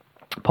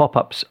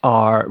pop-ups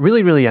are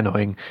really, really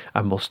annoying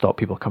and will stop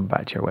people coming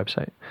back to your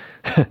website.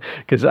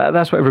 Because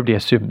that's what everybody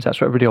assumes.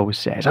 That's what everybody always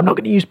says. I'm not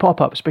going to use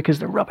pop-ups because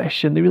they're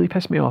rubbish and they really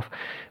piss me off.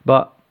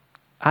 But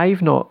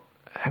I've not,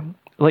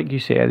 like you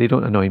say, they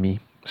don't annoy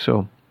me.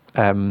 So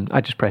I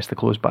just press the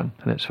close button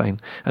and it's fine.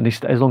 And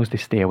as long as they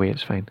stay away,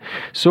 it's fine.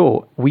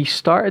 So we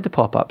started the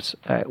pop-ups.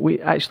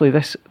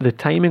 The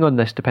timing on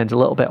this depends a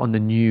little bit on the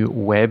new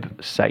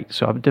website.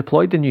 So I've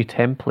deployed the new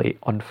template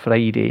on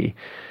Friday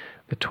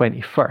the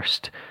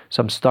 21st.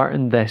 So I'm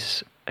starting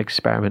this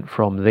experiment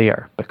from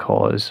there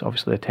because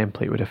obviously the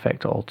template would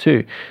affect it all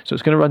too. So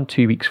it's going to run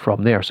 2 weeks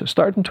from there. So it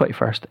started on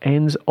 21st,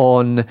 ends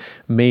on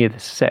May the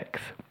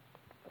 6th.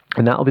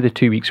 And that'll be the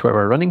 2 weeks where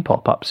we're running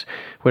pop-ups,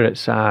 where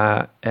it's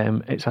a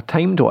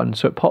timed one.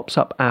 So it pops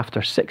up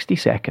after 60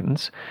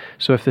 seconds.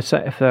 So if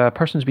the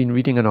person's been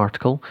reading an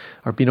article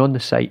or been on the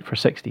site for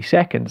 60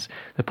 seconds,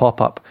 the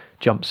pop-up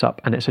jumps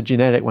up, and it's a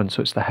generic one.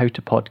 So it's the How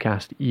to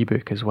Podcast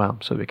ebook as well,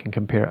 so we can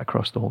compare it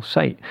across the whole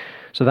site.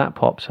 So that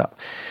pops up.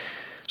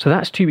 So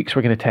that's 2 weeks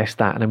we're going to test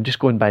that, and I'm just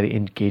going by the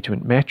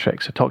engagement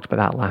metrics. I talked about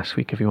that last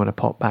week. If you want to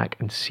pop back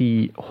and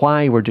see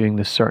why we're doing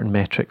the certain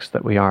metrics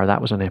that we are,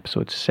 that was on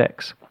episode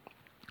 6.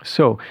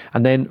 So,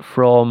 and then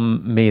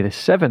from May the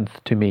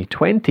 7th to May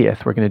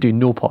 20th, we're going to do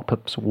no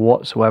pop-ups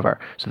whatsoever.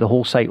 So the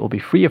whole site will be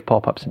free of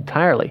pop-ups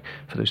entirely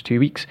for those 2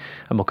 weeks,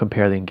 and we'll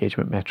compare the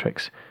engagement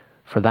metrics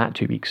for that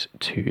 2 weeks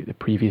to the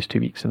previous 2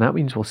 weeks. And that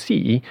means we'll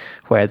see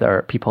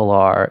whether people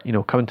are,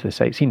 coming to the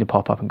site, seeing the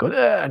pop-up and going,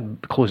 and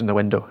closing the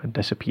window and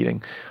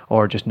disappearing,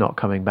 or just not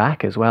coming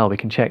back as well. We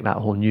can check that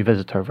whole new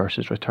visitor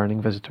versus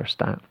returning visitor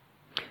stat.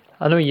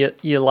 I know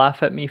you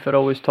laugh at me for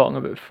always talking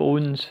about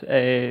phones,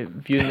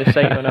 viewing the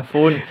site on a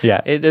phone. Yeah.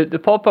 The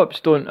pop-ups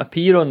don't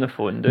appear on the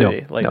phone, do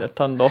they? They're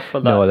turned off for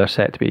that? No, they're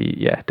set to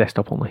be,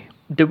 desktop only.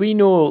 Do we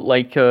know,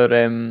 like, our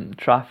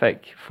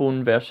traffic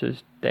phone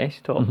versus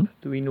desktop? Mm-hmm.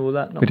 Do we know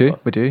that number?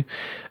 We do.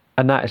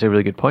 And that is a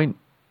really good point.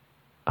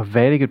 A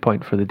very good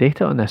point for the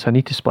data on this. I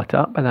need to split it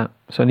up by that.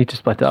 So I need to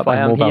split it up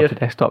by mobile to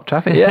desktop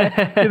traffic.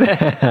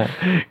 Yeah.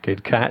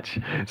 Good catch.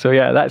 So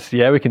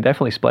we can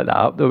definitely split that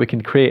up, though. We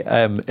can create,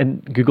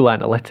 in Google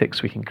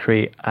Analytics, we can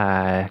create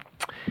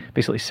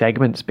basically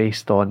segments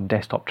based on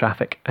desktop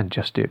traffic and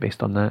just do it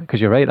based on that. Because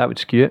you're right, that would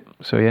skew it.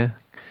 So yeah,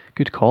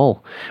 good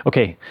call.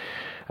 Okay.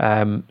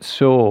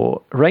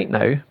 So right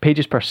now,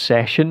 pages per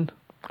session,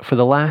 for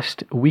the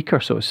last week or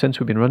so since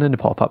we've been running the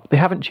pop-up, they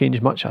haven't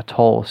changed much at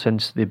all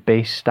since the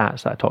base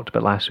stats that I talked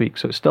about last week.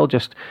 So it's still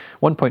just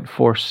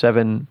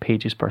 1.47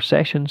 pages per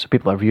session. So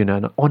people are viewing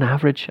on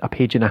average a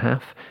page and a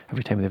half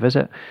every time they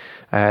visit.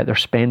 They're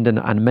spending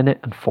a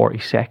minute and 40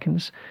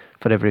 seconds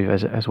for every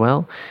visit as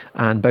well.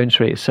 And bounce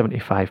rate is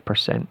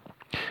 75%.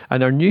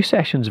 And our new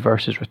sessions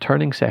versus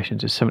returning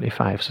sessions is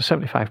 75, so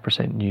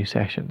 75% new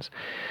sessions.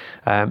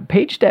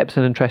 Page depth is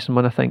an interesting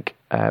one, I think,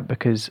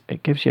 because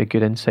it gives you a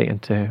good insight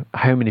into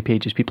how many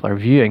pages people are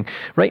viewing.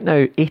 Right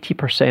now,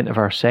 80% of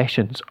our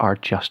sessions are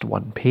just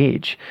one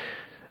page.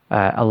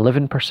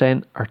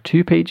 11% are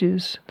 2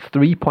 pages,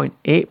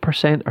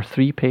 3.8% are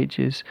 3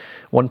 pages,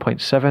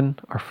 1.7%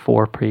 are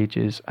 4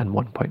 pages, and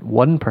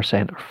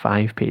 1.1% are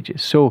 5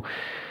 pages. So,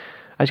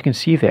 as you can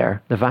see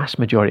there, the vast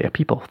majority of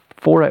people,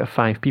 4 out of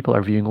 5 people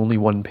are viewing only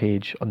one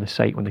page on the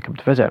site when they come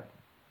to visit.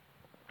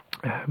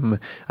 And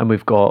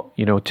we've got,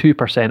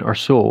 2% or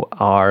so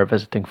are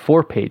visiting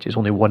 4 pages,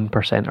 only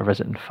 1% are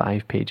visiting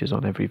 5 pages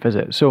on every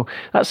visit. So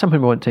that's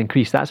something we want to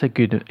increase. That's a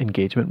good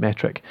engagement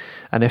metric.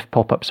 And if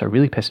pop-ups are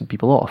really pissing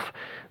people off,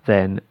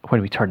 then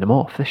when we turn them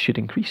off, this should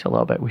increase a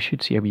little bit. We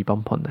should see a wee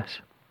bump on this.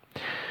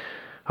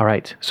 All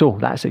right, so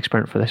that's the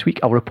experiment for this week.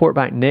 I'll report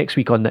back next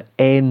week on the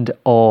end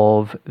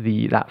of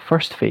that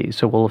first phase.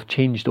 So we'll have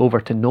changed over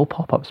to no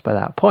pop-ups by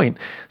that point,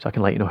 so I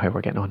can let you know how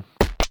we're getting on.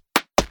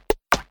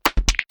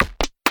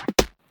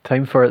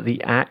 Time for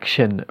the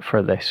action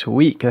for this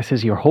week. This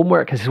is your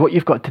homework. This is what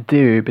you've got to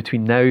do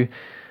between now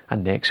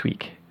and next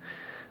week.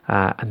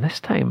 And this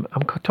time,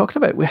 I'm talking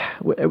about,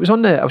 I was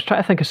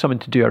trying to think of something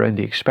to do around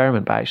the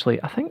experiment, but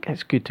actually, I think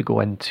it's good to go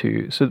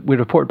into, so we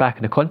report back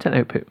on the content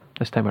output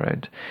this time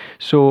around.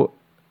 So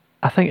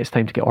I think it's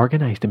time to get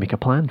organised and make a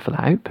plan for that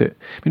output.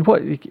 I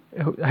mean,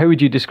 how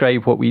would you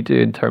describe what we do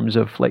in terms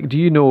of, like, do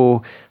you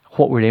know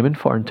what we're aiming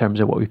for in terms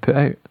of what we put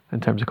out in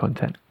terms of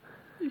content?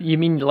 You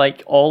mean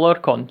like all our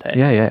content?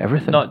 Yeah,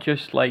 everything. Not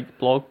just like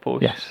blog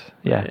posts. Yes,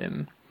 yeah.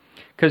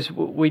 Because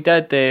we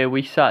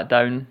sat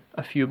down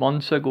a few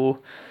months ago,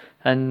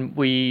 and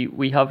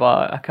we have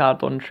a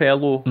card on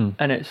Trello,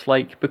 and it's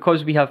like,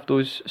 because we have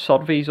those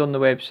surveys on the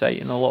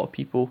website, and a lot of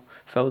people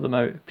fill them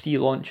out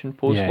pre-launch and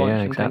post-launch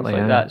and things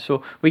like that.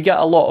 So we get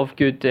a lot of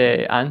good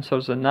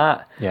answers in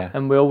that,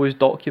 and we always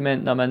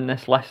document them in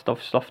this list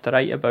of stuff to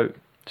write about.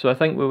 So I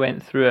think we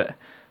went through it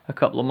a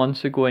couple of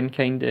months ago and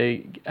kind of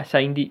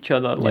assigned each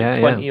other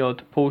 20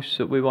 odd posts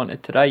that we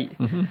wanted to write.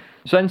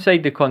 So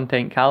inside the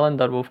content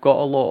calendar, we've got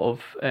a lot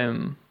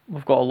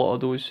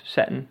of those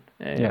sitting,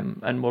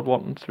 and we're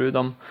working through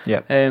them.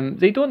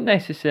 They don't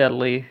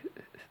necessarily.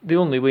 The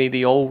only way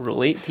they all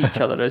relate to each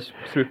other is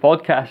through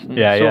podcasting.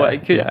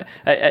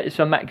 It's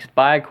a mixed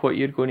bag what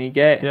you're going to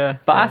get.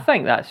 But I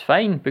think that's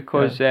fine,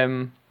 because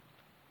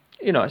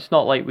it's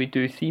not like we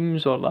do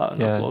themes or that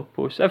in a blog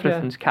post.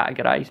 Everything's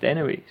categorised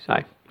anyway. So.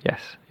 Aye.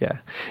 Yes.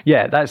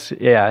 That's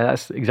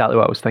exactly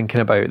what I was thinking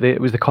about. It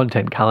was the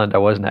content calendar,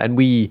 wasn't it? And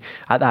we,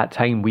 at that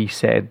time, we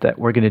said that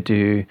we're going to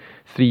do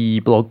 3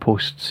 blog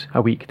posts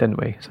a week, didn't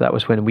we? So that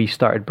was when we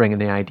started bringing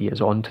the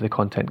ideas onto the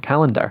content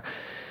calendar.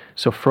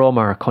 So from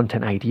our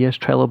content ideas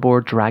Trello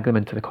board, drag them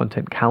into the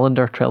content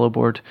calendar Trello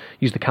board,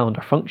 use the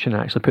calendar function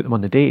and actually put them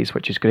on the days,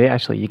 which is great.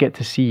 Actually, you get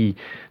to see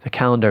the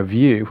calendar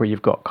view where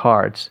you've got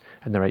cards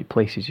in the right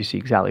places. You see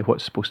exactly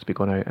what's supposed to be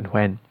going out and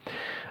when.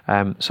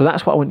 So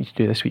that's what I want you to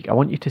do this week. I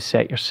want you to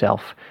set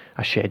yourself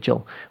a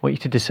schedule. I want you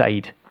to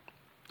decide,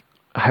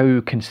 how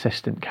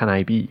consistent can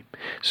I be?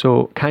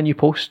 So can you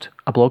post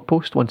a blog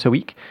post once a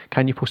week?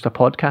 Can you post a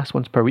podcast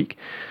once per week?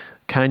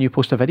 Can you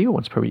post a video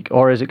once per week?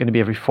 Or is it going to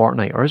be every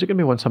fortnight? Or is it going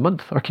to be once a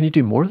month? Or can you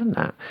do more than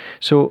that?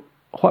 So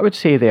what I would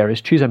say there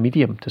is, choose a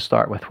medium to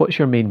start with. What's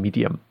your main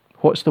medium?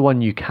 What's the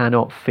one you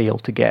cannot fail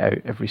to get out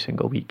every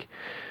single week?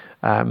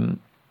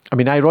 I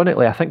mean,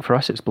 ironically, I think for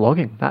us it's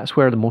blogging. That's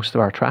where the most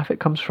of our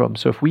traffic comes from.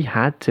 So if we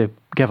had to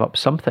give up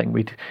something,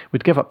 we'd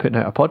give up putting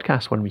out a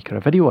podcast one week or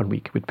a video one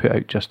week. We'd put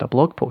out just a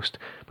blog post,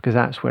 because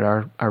that's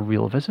where our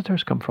real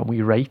visitors come from.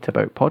 We write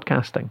about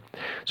podcasting.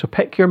 So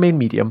pick your main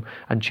medium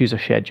and choose a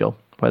schedule,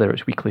 whether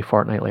it's weekly,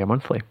 fortnightly or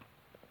monthly.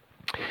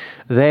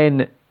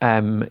 Then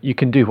you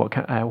can do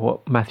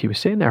what Matthew was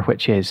saying there,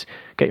 which is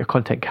get your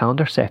content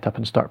calendar set up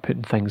and start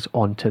putting things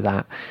onto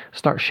that.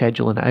 Start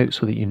scheduling it out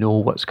so that you know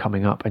what's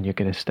coming up and you're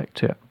going to stick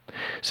to it.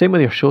 Same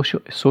with your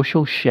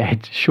social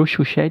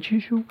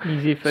schedule.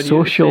 Easy for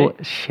social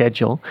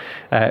schedule.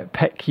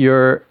 Pick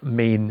your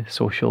main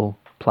social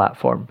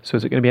platform. So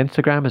is it going to be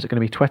Instagram? Is it going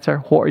to be Twitter?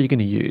 What are you going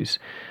to use?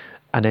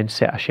 And then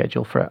set a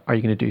schedule for it. Are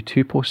you going to do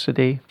 2 posts a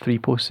day, 3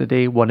 posts a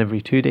day, 1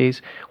 every 2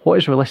 days? What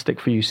is realistic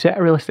for you? Set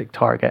a realistic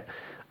target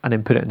and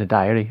then put it in the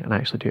diary and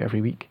actually do it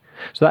every week.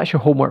 So that's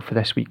your homework for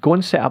this week. Go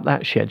and set up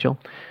that schedule.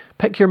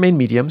 Pick your main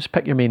mediums,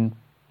 pick your main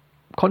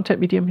content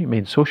medium, your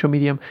main social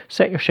medium,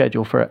 set your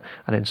schedule for it,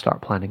 and then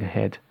start planning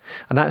ahead.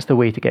 And that's the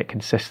way to get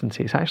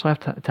consistency. It's actually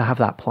have to have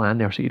that plan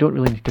there, so you don't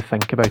really need to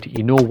think about it.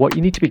 You know what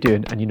you need to be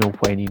doing and you know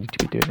when you need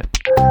to be doing it.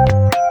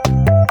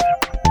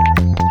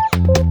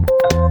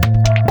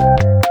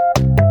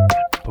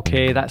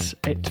 Okay, that's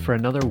it for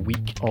another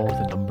week of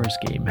the numbers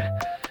game.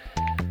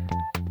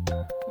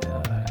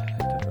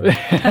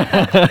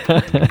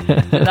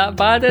 That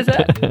bad, is it?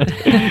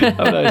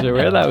 I'm not sure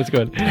where that was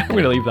going. I'm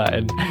going to leave that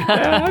in.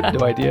 I had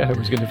no idea how I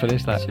was going to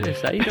finish that.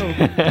 Suicidal.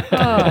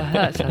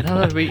 That's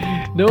another week.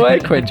 No, I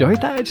quite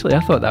enjoyed that actually. I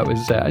thought that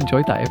was, I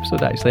enjoyed that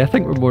episode actually. I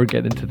think we're more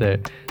getting into the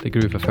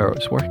groove of how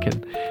it's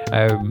working.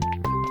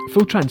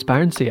 Full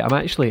transparency, I'm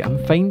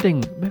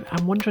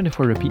wondering if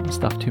we're repeating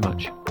stuff too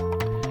much.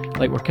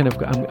 Like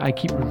I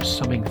keep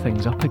summing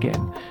things up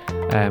again.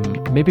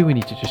 Maybe we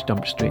need to just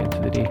jump straight into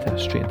the data,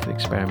 straight into the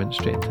experiment,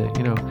 straight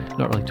into,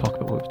 not really talk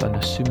about what we've done,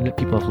 assume that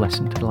people have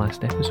listened to the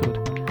last episode.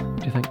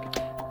 What do you think?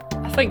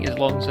 I think as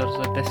long as there's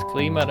a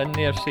disclaimer in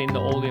there saying that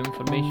all the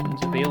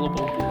information's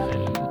available,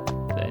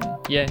 then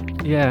yeah.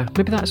 Yeah,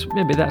 maybe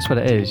that's what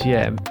it is,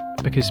 yeah.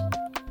 Because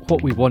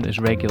what we want is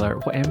what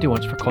MD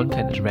wants for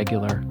content is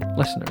regular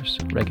listeners,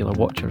 regular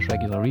watchers,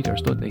 regular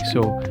readers, don't they?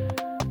 So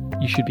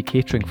you should be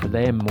catering for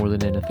them more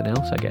than anything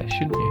else, I guess,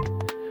 shouldn't you?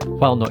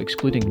 While not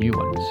excluding new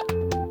ones.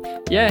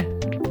 Yeah,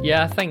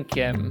 I think,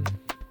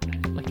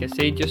 like I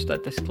say, just a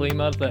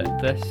disclaimer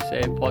that this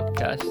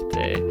podcast,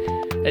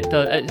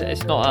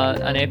 it's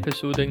not an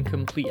episode in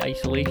complete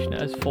isolation.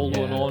 It is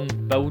following on,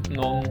 building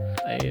on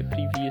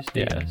previous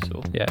data.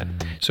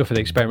 So for the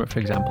experiment, for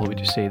example, we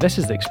just say, this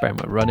is the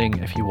experiment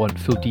running. If you want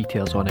full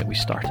details on it, we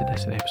started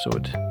this in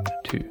episode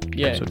 2,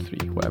 episode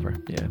 3, whatever.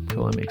 Yeah,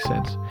 cool, that makes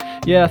sense.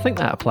 Yeah, I think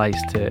that applies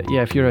to,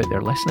 if you're out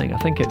there listening, I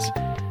think it's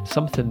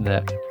something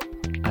that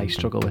I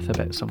struggle with a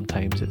bit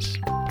sometimes. It's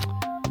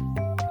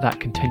that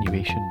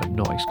continuation, but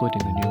not excluding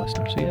the new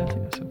listener. So I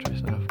think that's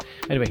interesting enough.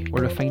 Anyway,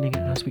 we're refining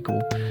it as we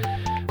go.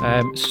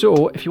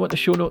 So if you want the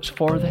show notes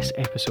for this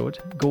episode,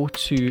 go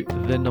to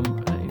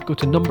go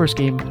to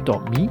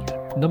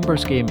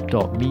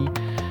numbersgame.me,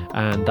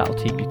 and that'll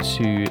take you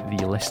to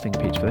the listing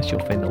page for this.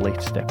 You'll find the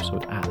latest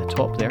episode at the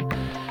top there.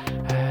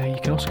 You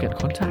can also get in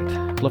contact.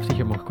 I'd love to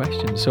hear more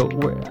questions. So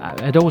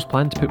I'd always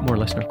planned to put more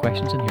listener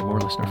questions in here, more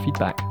listener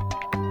feedback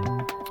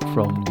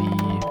from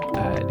the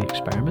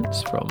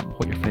experiments, from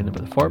what you're finding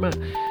about the format,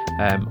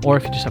 or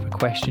if you just have a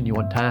question you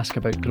want to ask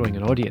about growing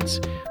an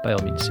audience, by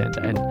all means send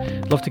it in.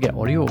 I'd love to get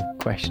audio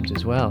questions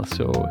as well,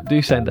 so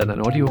do send in an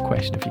audio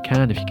question if you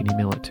can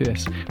email it to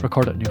us,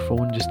 record it on your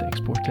phone, just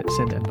export it,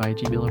 send it in via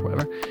Gmail or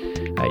whatever.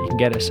 You can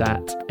get us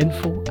at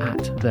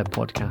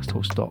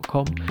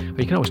info@thepodcasthost.com,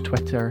 or you can always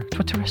tweet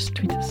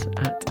us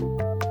at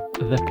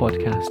the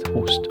podcast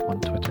host on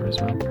Twitter as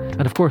well.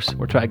 And of course,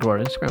 we're trying to grow our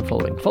Instagram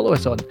following. Follow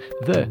us on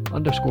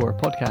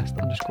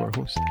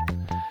 _podcast_host.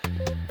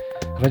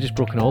 Have I just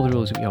broken all the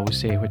rules that we always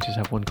say, which is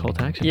have one call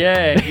to action?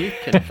 Yeah, you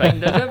can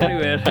find us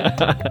everywhere.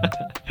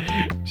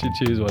 Should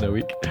choose one a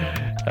week.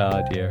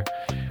 Oh dear.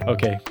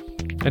 Okay.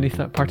 Any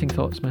parting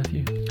thoughts,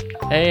 Matthew?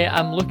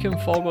 I'm looking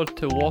forward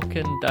to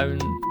walking down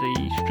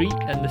the street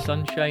in the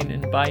sunshine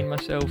and buying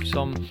myself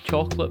some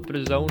chocolate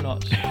Brazil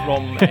nuts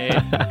from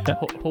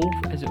Whole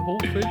Foods?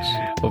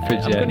 Whole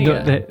Foods, yeah. No,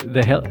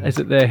 is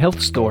it the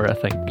health store, I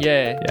think?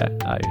 Yeah. Yeah,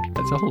 aye.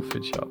 It's a Whole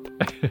Foods shop.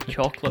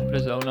 Chocolate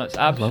Brazil nuts,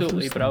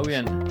 absolutely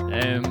brilliant.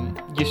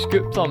 You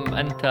scoop them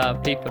into a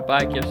paper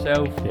bag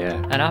yourself,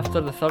 and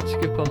after the third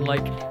scoop I'm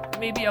like,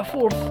 maybe a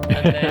fourth,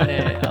 and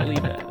then I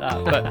leave it at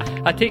that. But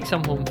I take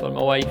some home for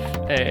my wife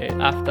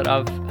after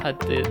I've had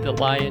the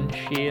lion's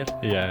share.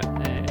 Yeah.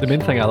 The main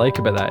thing I like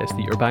about that is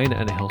that you're buying it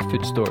in a health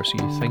food store, so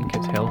you think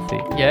it's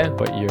healthy. Yeah.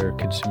 But you're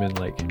consuming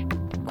like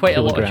quite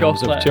a lot of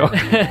chocolate.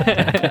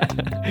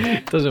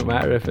 It doesn't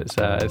matter if it's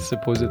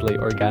supposedly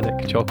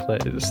organic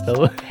chocolate; it's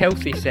still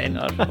healthy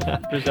centre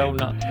Brazil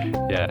nut.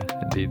 Yeah,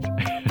 indeed.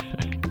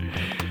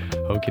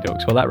 Okie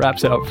dokes. Well, that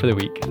wraps it up for the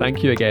week.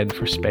 Thank you again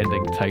for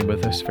spending time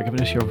with us, for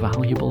giving us your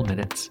valuable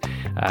minutes,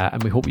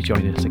 and we hope you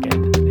join us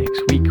again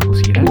next week. We'll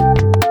see you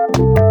then.